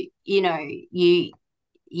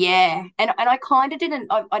 and I kind of didn't.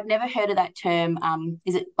 I'd never heard of that term.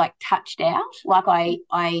 Is it like touched out? Like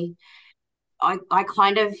I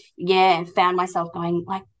kind of found myself going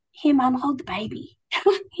like, here, mum, hold the baby.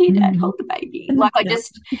 Here, dad, hold the baby. Like I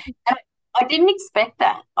didn't expect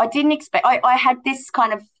that. I had this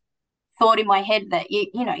kind of thought in my head that you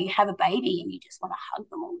have a baby and you just want to hug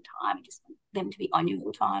them all the time. You just want them to be on you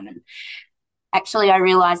all the time. And actually I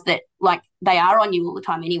realized that like they are on you all the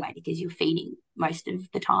time anyway, because you're feeding most of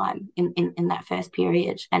the time in that first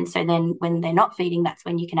period. And so then when they're not feeding, that's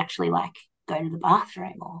when you can actually like go to the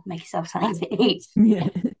bathroom or make yourself something to eat. Yeah.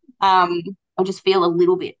 Or just feel a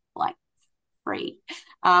little bit like free.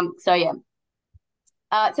 So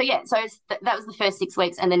that was the first 6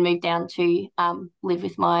 weeks, and then moved down to live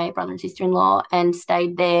with my brother and sister-in-law, and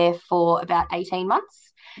stayed there for about 18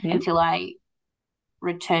 months until I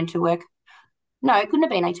returned to work. No, it couldn't have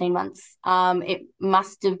been 18 months. It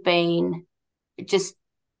must have been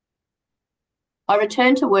I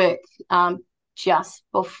returned to work just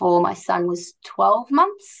before my son was 12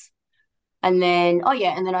 months. And then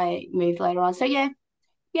I moved later on. So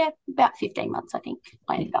about 15 months, I think,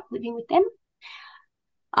 I ended up living with them.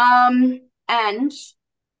 And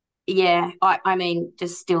I mean,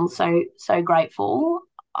 just still so grateful.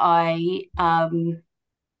 It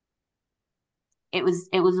was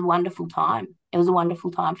a wonderful time. It was a wonderful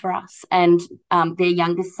time for us. And their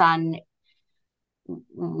youngest son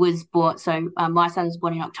was born. So my son was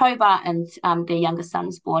born in October, and their youngest son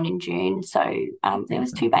was born in June. So there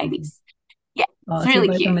was 2 babies. Yeah, it's really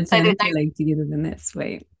so cute. So they leave together, then that's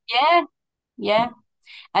sweet. Yeah.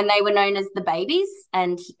 And they were known as the babies,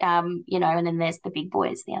 and and then there's the big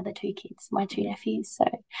boys, the other 2 kids, my 2 nephews. So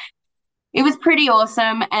it was pretty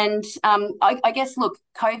awesome. And I guess, look,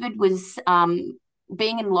 COVID was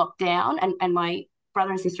being in lockdown, and my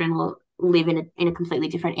brother and sister-in-law live in a completely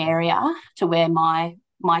different area to where my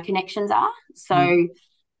connections are. So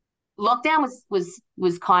lockdown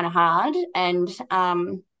was kind of hard. And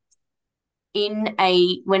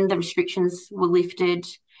when the restrictions were lifted,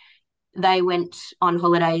 they went on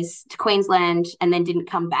holidays to Queensland and then didn't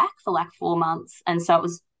come back for like 4 months. And so it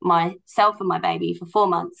was myself and my baby for 4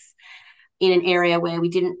 months in an area where we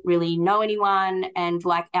didn't really know anyone. And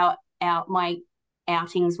like my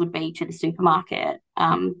outings would be to the supermarket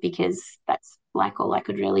because that's like all I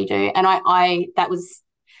could really do. And that was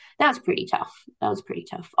pretty tough. That was pretty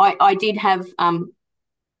tough. I did have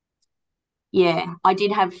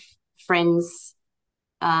friends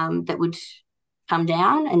that would come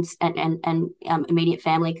down, and immediate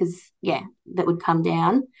family, because that would come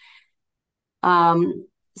down.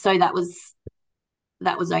 So that was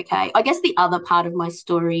okay. I guess the other part of my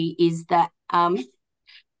story is that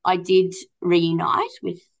I did reunite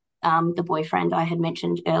with the boyfriend I had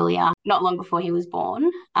mentioned earlier, not long before he was born.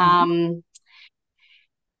 So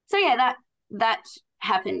yeah, that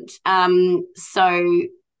happened. So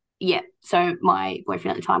my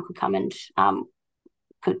boyfriend at the time could come and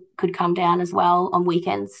could come down as well on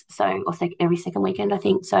weekends. So every second weekend, I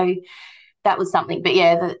think. So that was something. But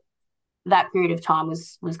yeah, that period of time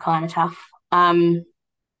was kind of tough.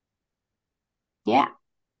 Yeah.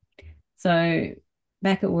 So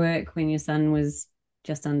back at work when your son was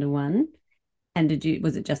just under one, and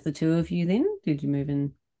was it just the two of you then? Did you move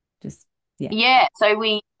in just Yeah,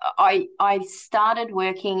 so I started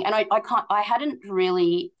working, and I hadn't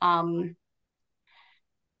really I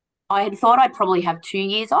had thought I'd probably have 2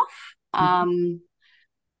 years off.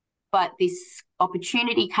 But this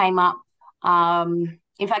opportunity came up. In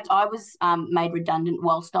fact, I was made redundant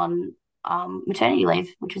whilst on maternity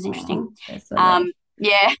leave, which was interesting.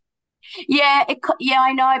 Yeah,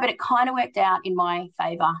 I know, but it kind of worked out in my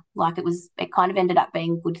favour. Like it kind of ended up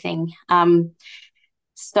being a good thing.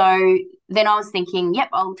 So then I was thinking, yep,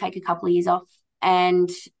 I'll take a couple of years off, and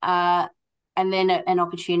then an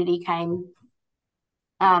opportunity came.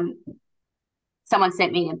 Someone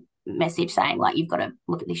sent me a message saying, like, you've got to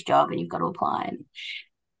look at this job and you've got to apply.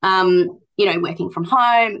 And working from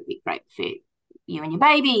home would be great for you and your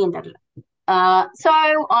baby, and da, da, da. So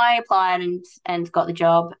I applied and got the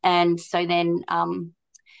job, and so then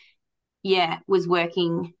was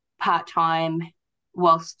working part-time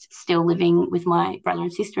whilst still living with my brother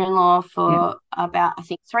and sister-in-law for about, I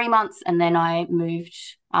think, 3 months, and then I moved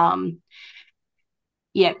back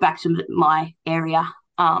to my area,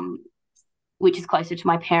 which is closer to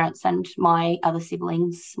my parents and my other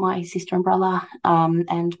siblings, my sister and brother,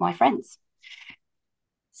 and my friends.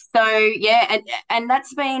 So and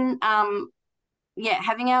that's been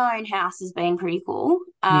having our own house has been pretty cool.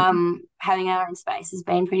 Having our own space has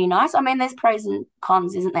been pretty nice. I mean, there's pros and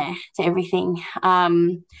cons, isn't there, to everything. But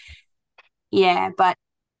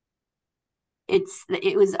I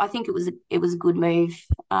think it was a good move.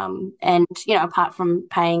 And apart from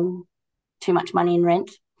paying too much money in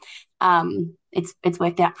rent, it's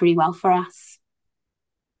worked out pretty well for us.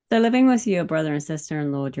 So living with your brother and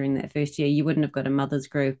sister-in-law during that first year, you wouldn't have got a mother's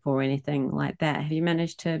group or anything like that. Have you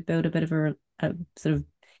managed to build a bit of a sort of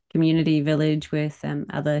community village with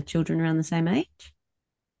other children around the same age?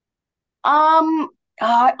 I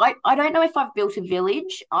don't know if I've built a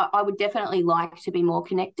village. I would definitely like to be more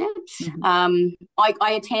connected. I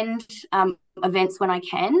attend events when I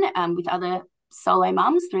can with other solo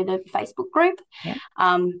mums through the Facebook group.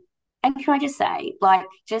 And can I just say, like,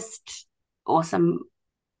 just awesome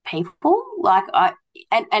people. Like,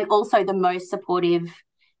 and also the most supportive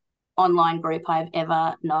online group I've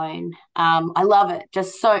ever known. I love it. I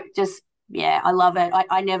love it.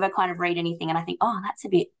 I never kind of read anything and I think, oh, that's a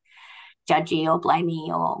bit judgy or blamey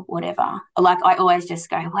or whatever. Like, I always just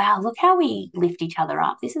go, wow, look how we lift each other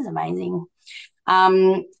up. This is amazing.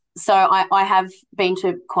 So I have been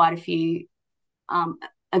to quite a few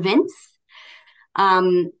events.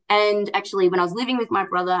 And actually, when I was living with my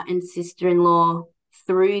brother and sister-in-law,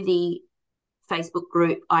 through the Facebook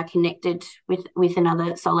group, I connected with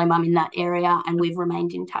another solo mum in that area, and we've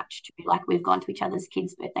remained in touch too. Like, we've gone to each other's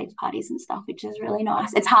kids' birthday parties and stuff, which is really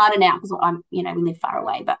nice. It's harder now because we live far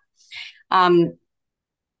away, but and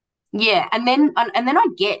then I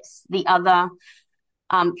guess the other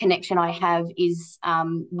connection I have is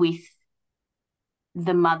with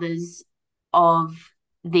the mothers of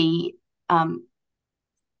the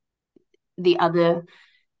other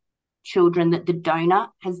children that the donor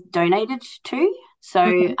has donated to.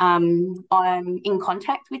 So I'm in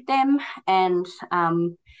contact with them, and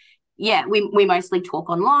we mostly talk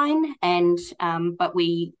online, and but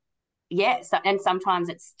and sometimes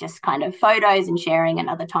it's just kind of photos and sharing, and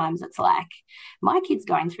other times it's like, my kid's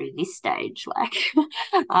going through this stage, like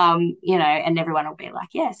and everyone will be like,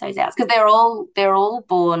 yeah, so's ours, because they're all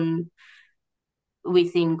born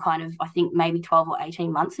within kind of, I think, maybe 12 or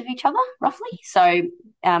 18 months of each other, roughly. So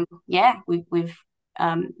we've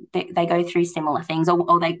they go through similar things,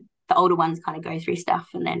 or the older ones kind of go through stuff,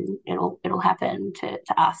 and then it'll happen to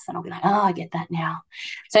us, and I'll be like, oh, I get that now.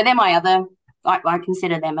 So they're my other, I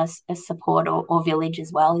consider them as support or village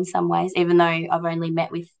as well in some ways, even though I've only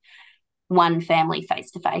met with one family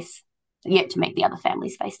face to face, yet to meet the other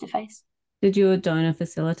families face to face. Did your donor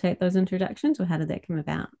facilitate those introductions, or how did that come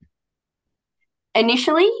about?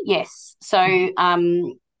 Initially, yes. So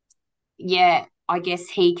I guess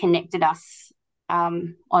he connected us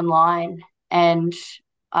online, and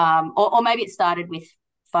or maybe it started with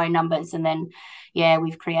phone numbers, and then yeah,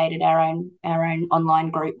 we've created our own online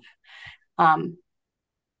group. Um,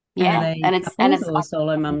 And are yeah, they and couples it's or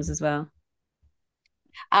solo mums as well?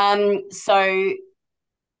 so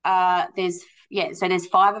there's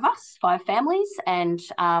five of us, five families, and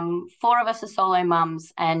four of us are solo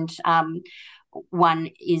mums, and one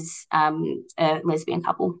is a lesbian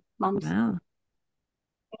couple mums. Wow,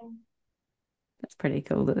 that's pretty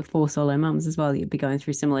cool that the four solo mums as well, you'd be going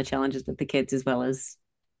through similar challenges with the kids as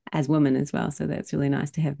women as well. So that's really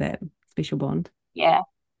nice to have that special bond. Yeah,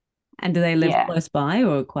 And do they live yeah. close by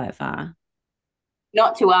or quite far?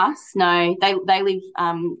 Not to us, no. They live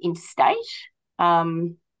interstate.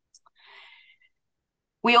 Um,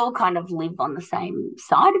 we all kind of live on the same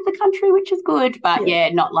side of the country, which is good. But Yeah.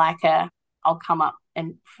 yeah, not like I'll come up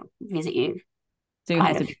and visit you So you have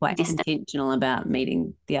kind to of be quite distant. intentional about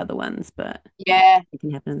meeting the other ones, but Yeah, it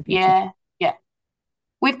can happen in the future. yeah, yeah.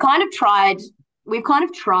 We've kind of tried. We've kind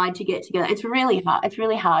of tried to get together. It's really hard. It's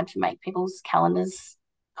really hard to make people's calendars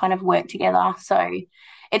kind of work together. So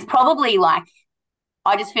it's probably like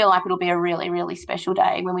I just feel like it'll be a really, really special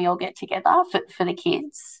day when we all get together for the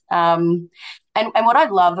kids. And what I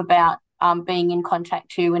love about being in contact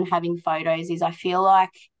too and having photos is I feel like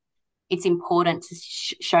it's important to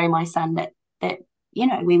show my son that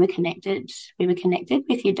we were connected. We were connected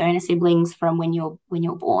with your donor siblings from when you're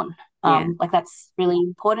born. Yeah. Like that's really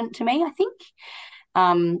important to me, I think.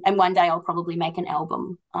 And one day I'll probably make an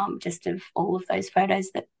album just of all of those photos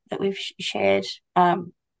that we've shared.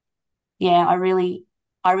 Yeah, I really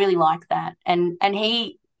like that. And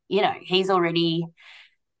he's already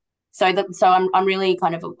so I'm really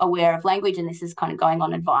kind of aware of language, and this is kind of going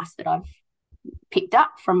on advice that I've picked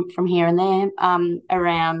up from here and there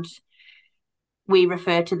around we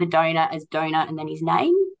refer to the donor as donor and then his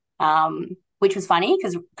name, which was funny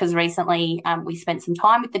because recently we spent some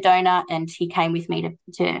time with the donor, and he came with me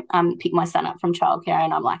to pick my son up from childcare,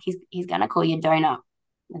 and I'm like, he's going to call you donor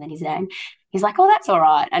and then his name. He's like, oh, that's all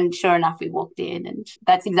right. And sure enough, we walked in, and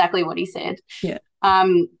that's exactly what he said. Yeah.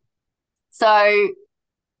 So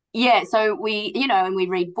yeah, so and we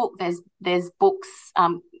read book. There's books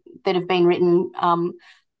that have been written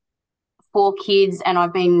for kids, and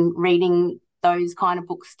I've been reading those kind of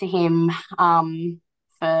books to him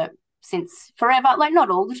for since forever. Like not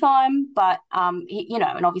all the time, but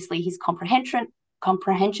and obviously his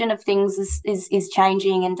comprehension of things is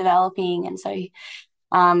changing and developing, and so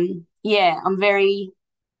yeah, I'm very.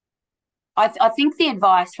 I think the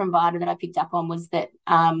advice from Vada that I picked up on was that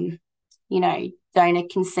donor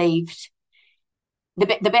conceived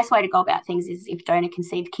the best way to go about things is if donor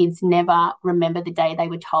conceived kids never remember the day they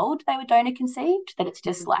were told they were donor conceived, that it's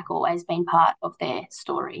just like always been part of their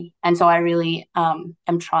story. And so I really am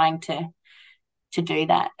trying to do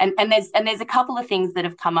that. And there's a couple of things that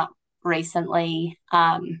have come up recently,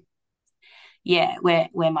 where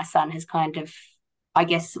my son has kind of, I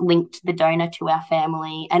guess, linked the donor to our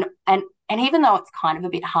family. And even though it's kind of a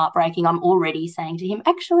bit heartbreaking, I'm already saying to him,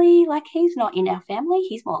 actually, like he's not in our family.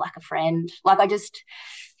 He's more like a friend. Like I just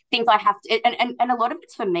think I have to, and a lot of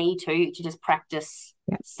it's for me too, to just practice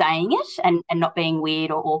saying it and not being weird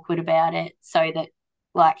or awkward about it, so that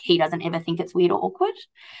like he doesn't ever think it's weird or awkward,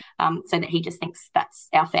 so that he just thinks that's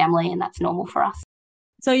our family and that's normal for us.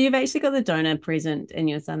 So you've actually got the donor present in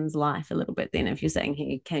your son's life a little bit then, if you're saying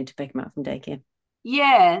he came to pick him up from daycare.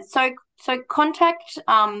 Yeah. So contact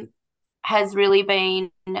has really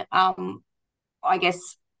been, I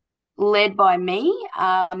guess, led by me.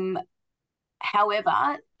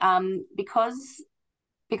 However, because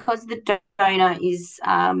the donor is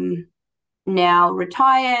now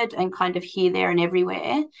retired and kind of here, there, and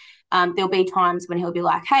everywhere, there'll be times when he'll be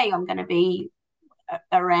like, "Hey, I'm going to be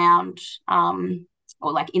around,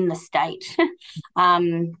 or like in the state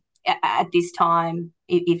at this time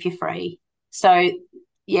if you're free." So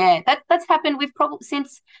yeah, that's happened. We've probably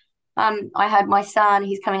since I had my son,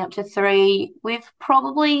 he's coming up to 3. We've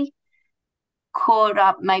probably caught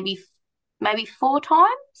up maybe 4 times,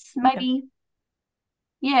 Okay. maybe.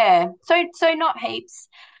 Yeah. So not heaps.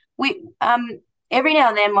 We every now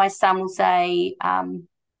and then my son will say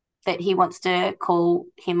that he wants to call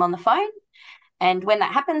him on the phone. And when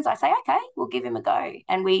that happens, I say, okay, we'll give him a go.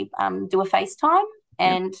 And we do a FaceTime,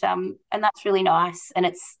 Yep. and that's really nice. And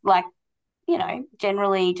it's like,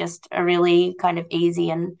 generally just a really kind of easy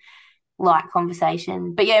and light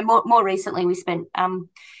conversation. But yeah, more recently we spent a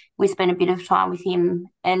bit of time with him,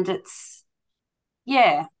 and it's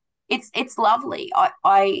lovely. I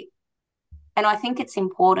think it's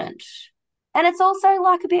important, and it's also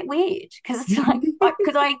like a bit weird because it's like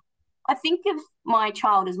because I think of my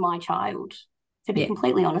child as my child, to be Yeah.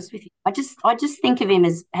 completely honest with you. I just think of him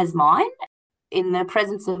as mine. In the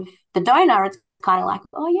presence of the donor, it's kind of like,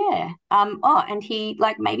 oh yeah. And he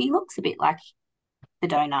like maybe looks a bit like the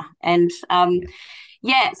donor. And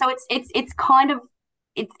yeah, so it's kind of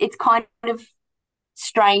it's kind of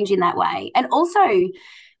strange in that way. And also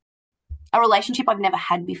a relationship I've never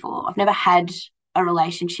had before. I've never had a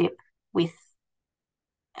relationship with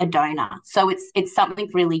a donor. So it's something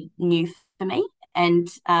really new for me. And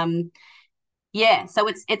yeah, so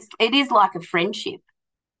it is like a friendship.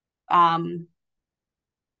 Um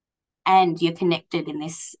and you're connected in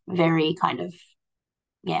this very kind of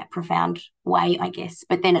yeah, profound way, I guess.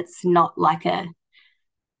 But then it's not like a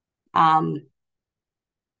um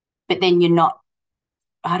but then you're not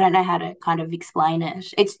I don't know how to kind of explain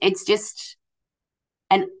it. It's just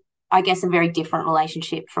and I guess a very different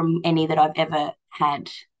relationship from any that I've ever had.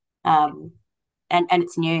 Um, and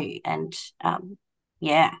it's new and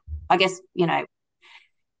yeah, I guess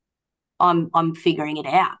I'm figuring it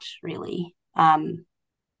out really. And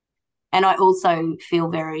I also feel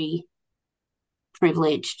very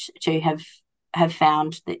privileged to have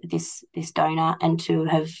found this donor and to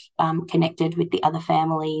have connected with the other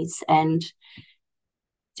families and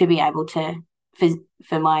to be able to for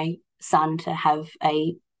for my son to have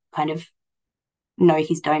a kind of know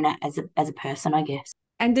his donor as a person, I guess.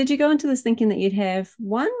 And did you go into this thinking that you'd have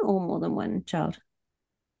one or more than one child?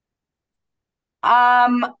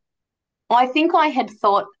 Um, I think I had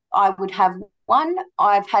thought I would have one.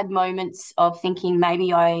 I've had moments of thinking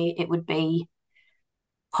maybe I it would be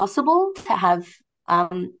possible to have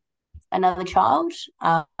um, another child.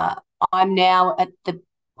 I'm now at the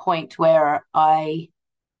point where I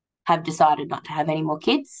have decided not to have any more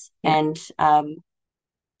kids, Yeah. and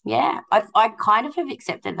yeah, I kind of have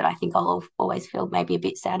accepted that. I think I'll always feel maybe a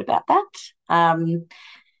bit sad about that. Um,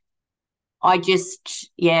 I just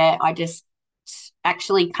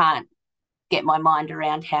actually can't get my mind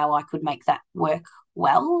around how I could make that work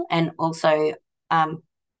well. And also, um,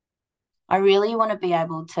 I really want to be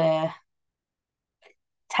able to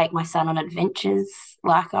take my son on adventures.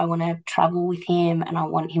 Like, I want to travel with him and I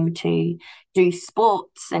want him to do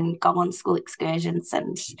sports and go on school excursions.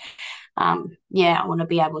 And yeah, I want to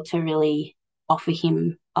be able to really offer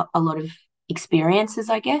him a lot of experiences,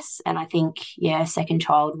 I guess. And I think, yeah, a second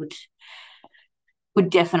child would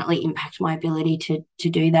definitely impact my ability to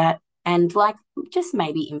do that and like just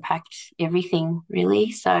maybe impact everything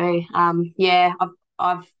really. So yeah,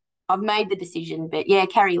 I've I've made the decision, but yeah,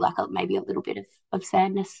 carry like maybe a little bit of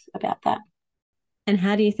sadness about that. And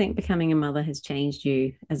how do you think becoming a mother has changed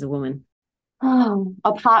you as a woman? Oh,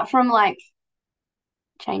 apart from like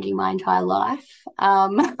changing my entire life,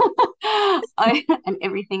 and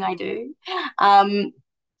everything I do, um,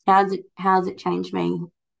 how's it changed me?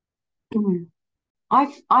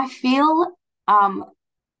 I feel um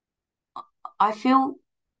I feel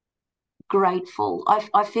grateful.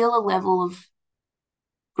 I feel a level of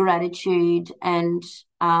gratitude and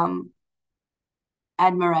um,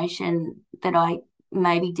 admiration that I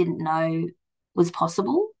maybe didn't know was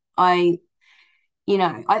possible. I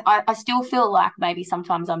still feel like maybe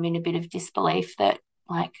sometimes I'm in a bit of disbelief that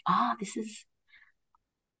like,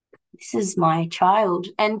 this is my child.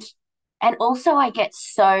 And also I get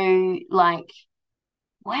so like,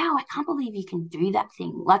 wow, I can't believe you can do that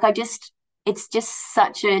thing. Like it's just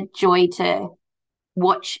such a joy to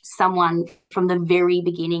watch someone from the very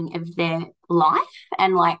beginning of their life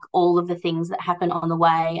and like all of the things that happen on the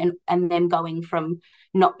way and them going from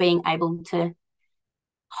not being able to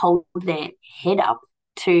hold their head up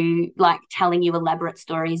to like telling you elaborate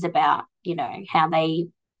stories about how they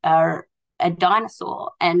are a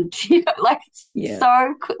dinosaur and like Yeah.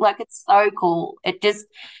 it's so cool. It just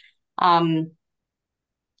um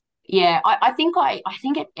yeah, I think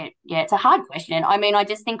yeah, it's a hard question. I mean, I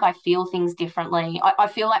just think I feel things differently. I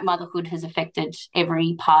feel like motherhood has affected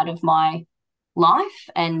every part of my life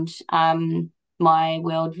and my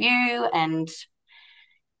worldview and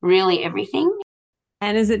really everything.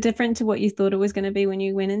 And is it different to what you thought it was going to be when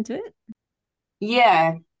you went into it?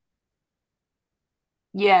 Yeah,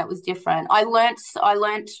 yeah, it was different. I've learnt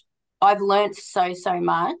so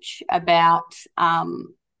much about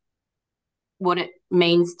what it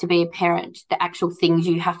means to be a parent, the actual things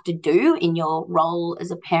you have to do in your role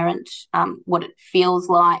as a parent, what it feels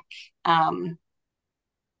like. Um,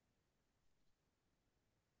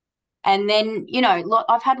 and then,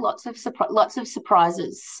 I've had lots of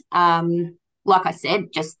surprises. Like I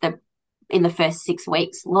said, just in the first 6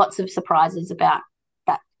 weeks, lots of surprises about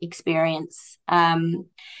that experience.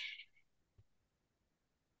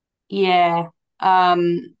 Yeah.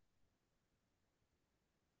 Um,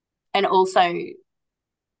 and also,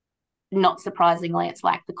 not surprisingly, it's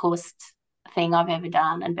like the coolest thing I've ever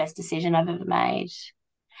done and best decision I've ever made.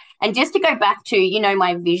 And just to go back to,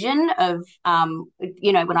 my vision of,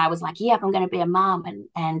 when I was like, yep, I'm going to be a mum,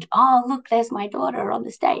 and oh, look, there's my daughter on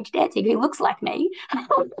the stage dancing who looks like me.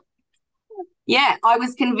 Yeah, I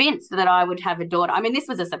was convinced that I would have a daughter. I mean, this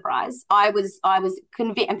was a surprise. I was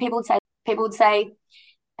convinced, and people would say,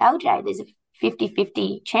 LJ, there's a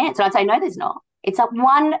 50-50 chance. And I'd say, no, there's not. It's a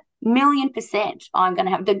 1,000,000% I'm going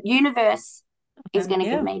to have, the universe is going to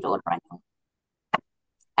give me a daughter.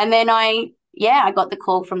 And then I got the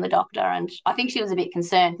call from the doctor, and I think she was a bit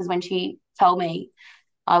concerned because when she told me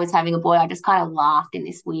I was having a boy, I just kind of laughed in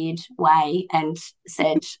this weird way and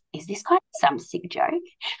said, is this kind of some sick joke?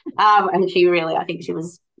 And she really, I think she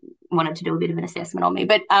wanted to do a bit of an assessment on me.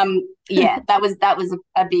 But yeah, that was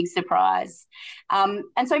a big surprise. And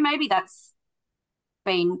so maybe that's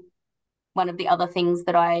been one of the other things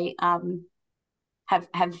that I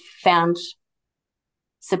have found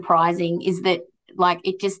surprising, is that like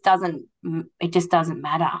it just doesn't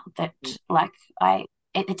matter that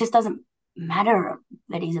it just doesn't matter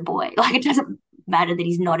that he's a boy. Like it doesn't matter that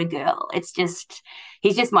he's not a girl. It's just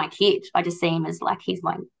he's just my kid. I just see him as like he's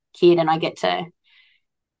my kid, and I get to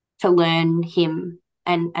learn him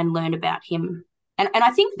and learn about him. And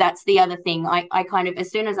I think that's the other thing. I kind of,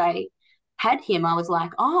 as soon as I had him, I was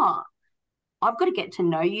like, oh, I've got to get to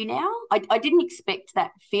know you now. I didn't expect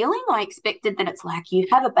that feeling. I expected that it's like you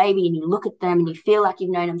have a baby and you look at them and you feel like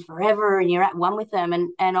you've known them forever and you're at one with them.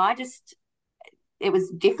 And it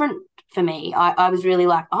was different for me. I was really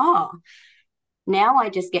like, oh, now I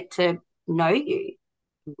just get to know you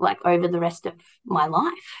like over the rest of my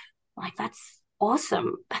life. Like that's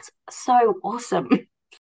awesome. That's so awesome.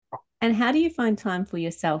 And how do you find time for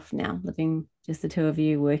yourself now, living just the two of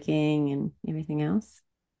you, working and everything else?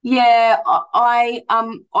 Yeah,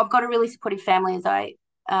 I've got a really supportive family, as I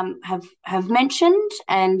have mentioned,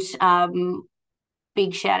 and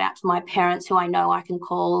big shout out to my parents, who I know I can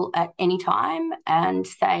call at any time and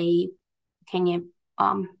say, "Can you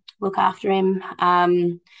look after him?"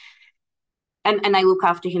 And they look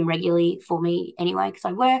after him regularly for me anyway because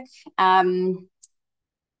I work. How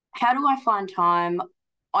do I find time?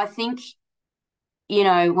 I think,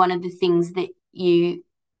 one of the things that you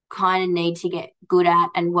kind of need to get good at,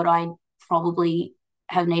 and what I probably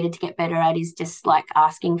have needed to get better at, is just like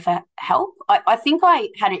asking for help. I think I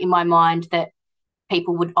had it in my mind that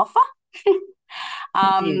people would offer. Yeah.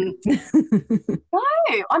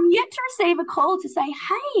 No, I'm yet to receive a call to say,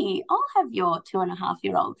 hey, I'll have your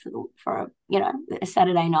 2.5-year-old for a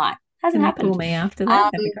Saturday night. Hasn't Can you happened. call me after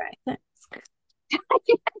that? That'd be great. Thanks.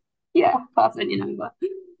 Yeah, pass it your number.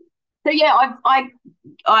 So yeah,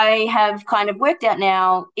 I have kind of worked out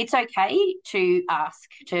now it's okay to ask,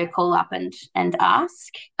 to call up and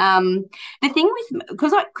ask. The thing with,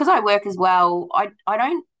 because I work as well, I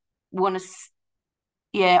don't want to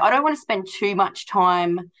I don't want to spend too much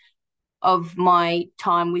time of my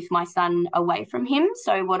time with my son away from him.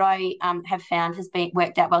 So what I have found has been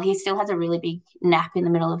worked out well. He still has a really big nap in the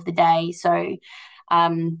middle of the day. So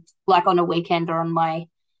like on a weekend or on my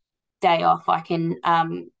day off, I can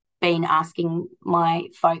been asking my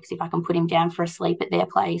folks if I can put him down for a sleep at their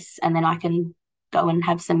place, and then I can go and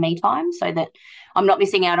have some me time, so that I'm not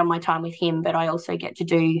missing out on my time with him, but I also get to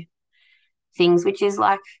do things, which is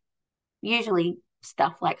like usually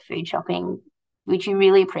stuff like food shopping, which you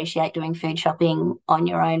really appreciate doing food shopping on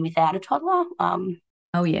your own without a toddler.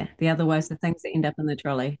 Oh yeah, the otherwise the things that end up in the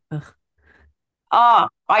trolley. Ugh. Oh,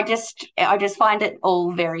 I just find it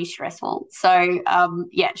all very stressful. So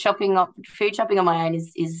yeah, food shopping on my own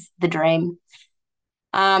is the dream.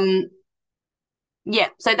 Um, yeah,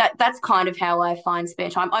 so that's kind of how I find spare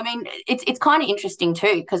time. I mean, it's kind of interesting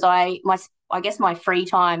too, because I guess my free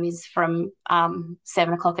time is from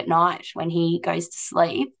 7 o'clock at night when he goes to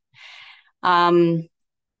sleep.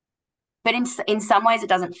 But in some ways it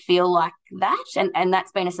doesn't feel like that, and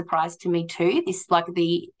that's been a surprise to me too. This like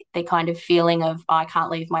the kind of feeling of I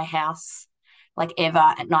can't leave my house like ever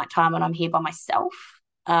at nighttime when I'm here by myself.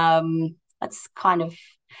 That's kind of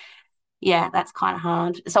that's kind of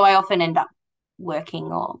hard. So I often end up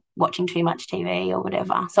working or watching too much TV or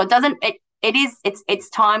whatever. So it's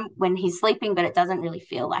time when he's sleeping, but it doesn't really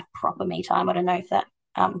feel like proper me time. I don't know if that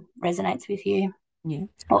resonates with you Yeah.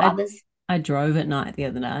 or I others. I drove at night the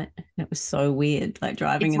other night. It was so weird, like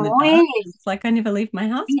driving It's in the dark. weird. It's like I never leave my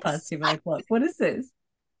house past It's 7 o'clock. What is this?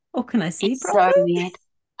 Oh, can I see it's so properly?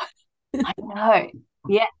 weird. I know.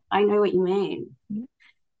 Yeah, I know what you mean.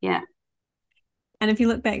 Yeah. And if you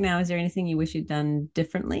look back now, is there anything you wish you'd done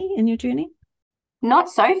differently in your journey? Not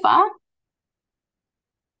so far.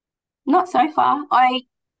 Not so far.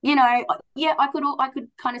 yeah, I could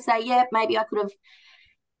kind of say, yeah, maybe I could have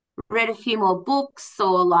read a few more books,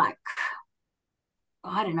 or like,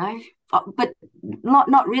 I don't know, but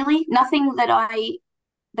not really. Nothing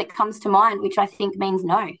that comes to mind, which I think means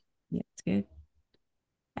no. Yeah, it's good.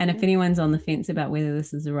 And if anyone's on the fence about whether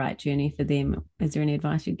this is the right journey for them, is there any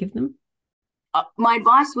advice you'd give them? My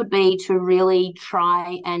advice would be to really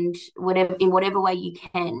try and whatever way you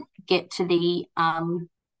can get to the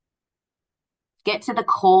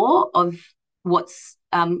core of what's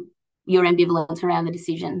your ambivalence around the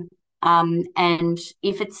decision. And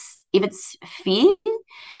if it's fear,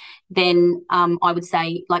 then I would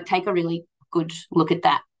say, like, take a really good look at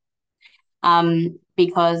that,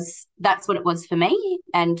 because that's what it was for me.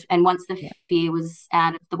 And once the Yeah. fear was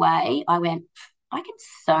out of the way, I went, I can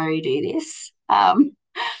so do this.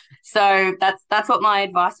 So that's what my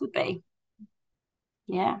advice would be.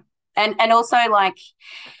 Yeah. And also, like,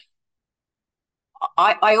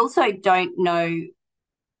 I also don't know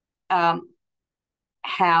um,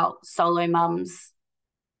 how solo mums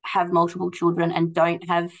have multiple children and don't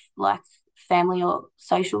have, like, family or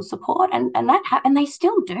social support, and they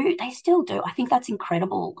still do. I think that's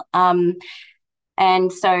incredible.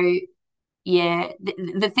 And so, yeah,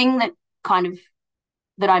 the thing that kind of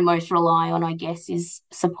that I most rely on, I guess, is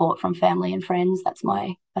support from family and friends. That's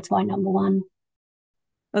my number one.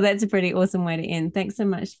 Well, that's a pretty awesome way to end. Thanks so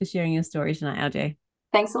much for sharing your story tonight, LJ.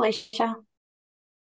 Thanks, Alicia.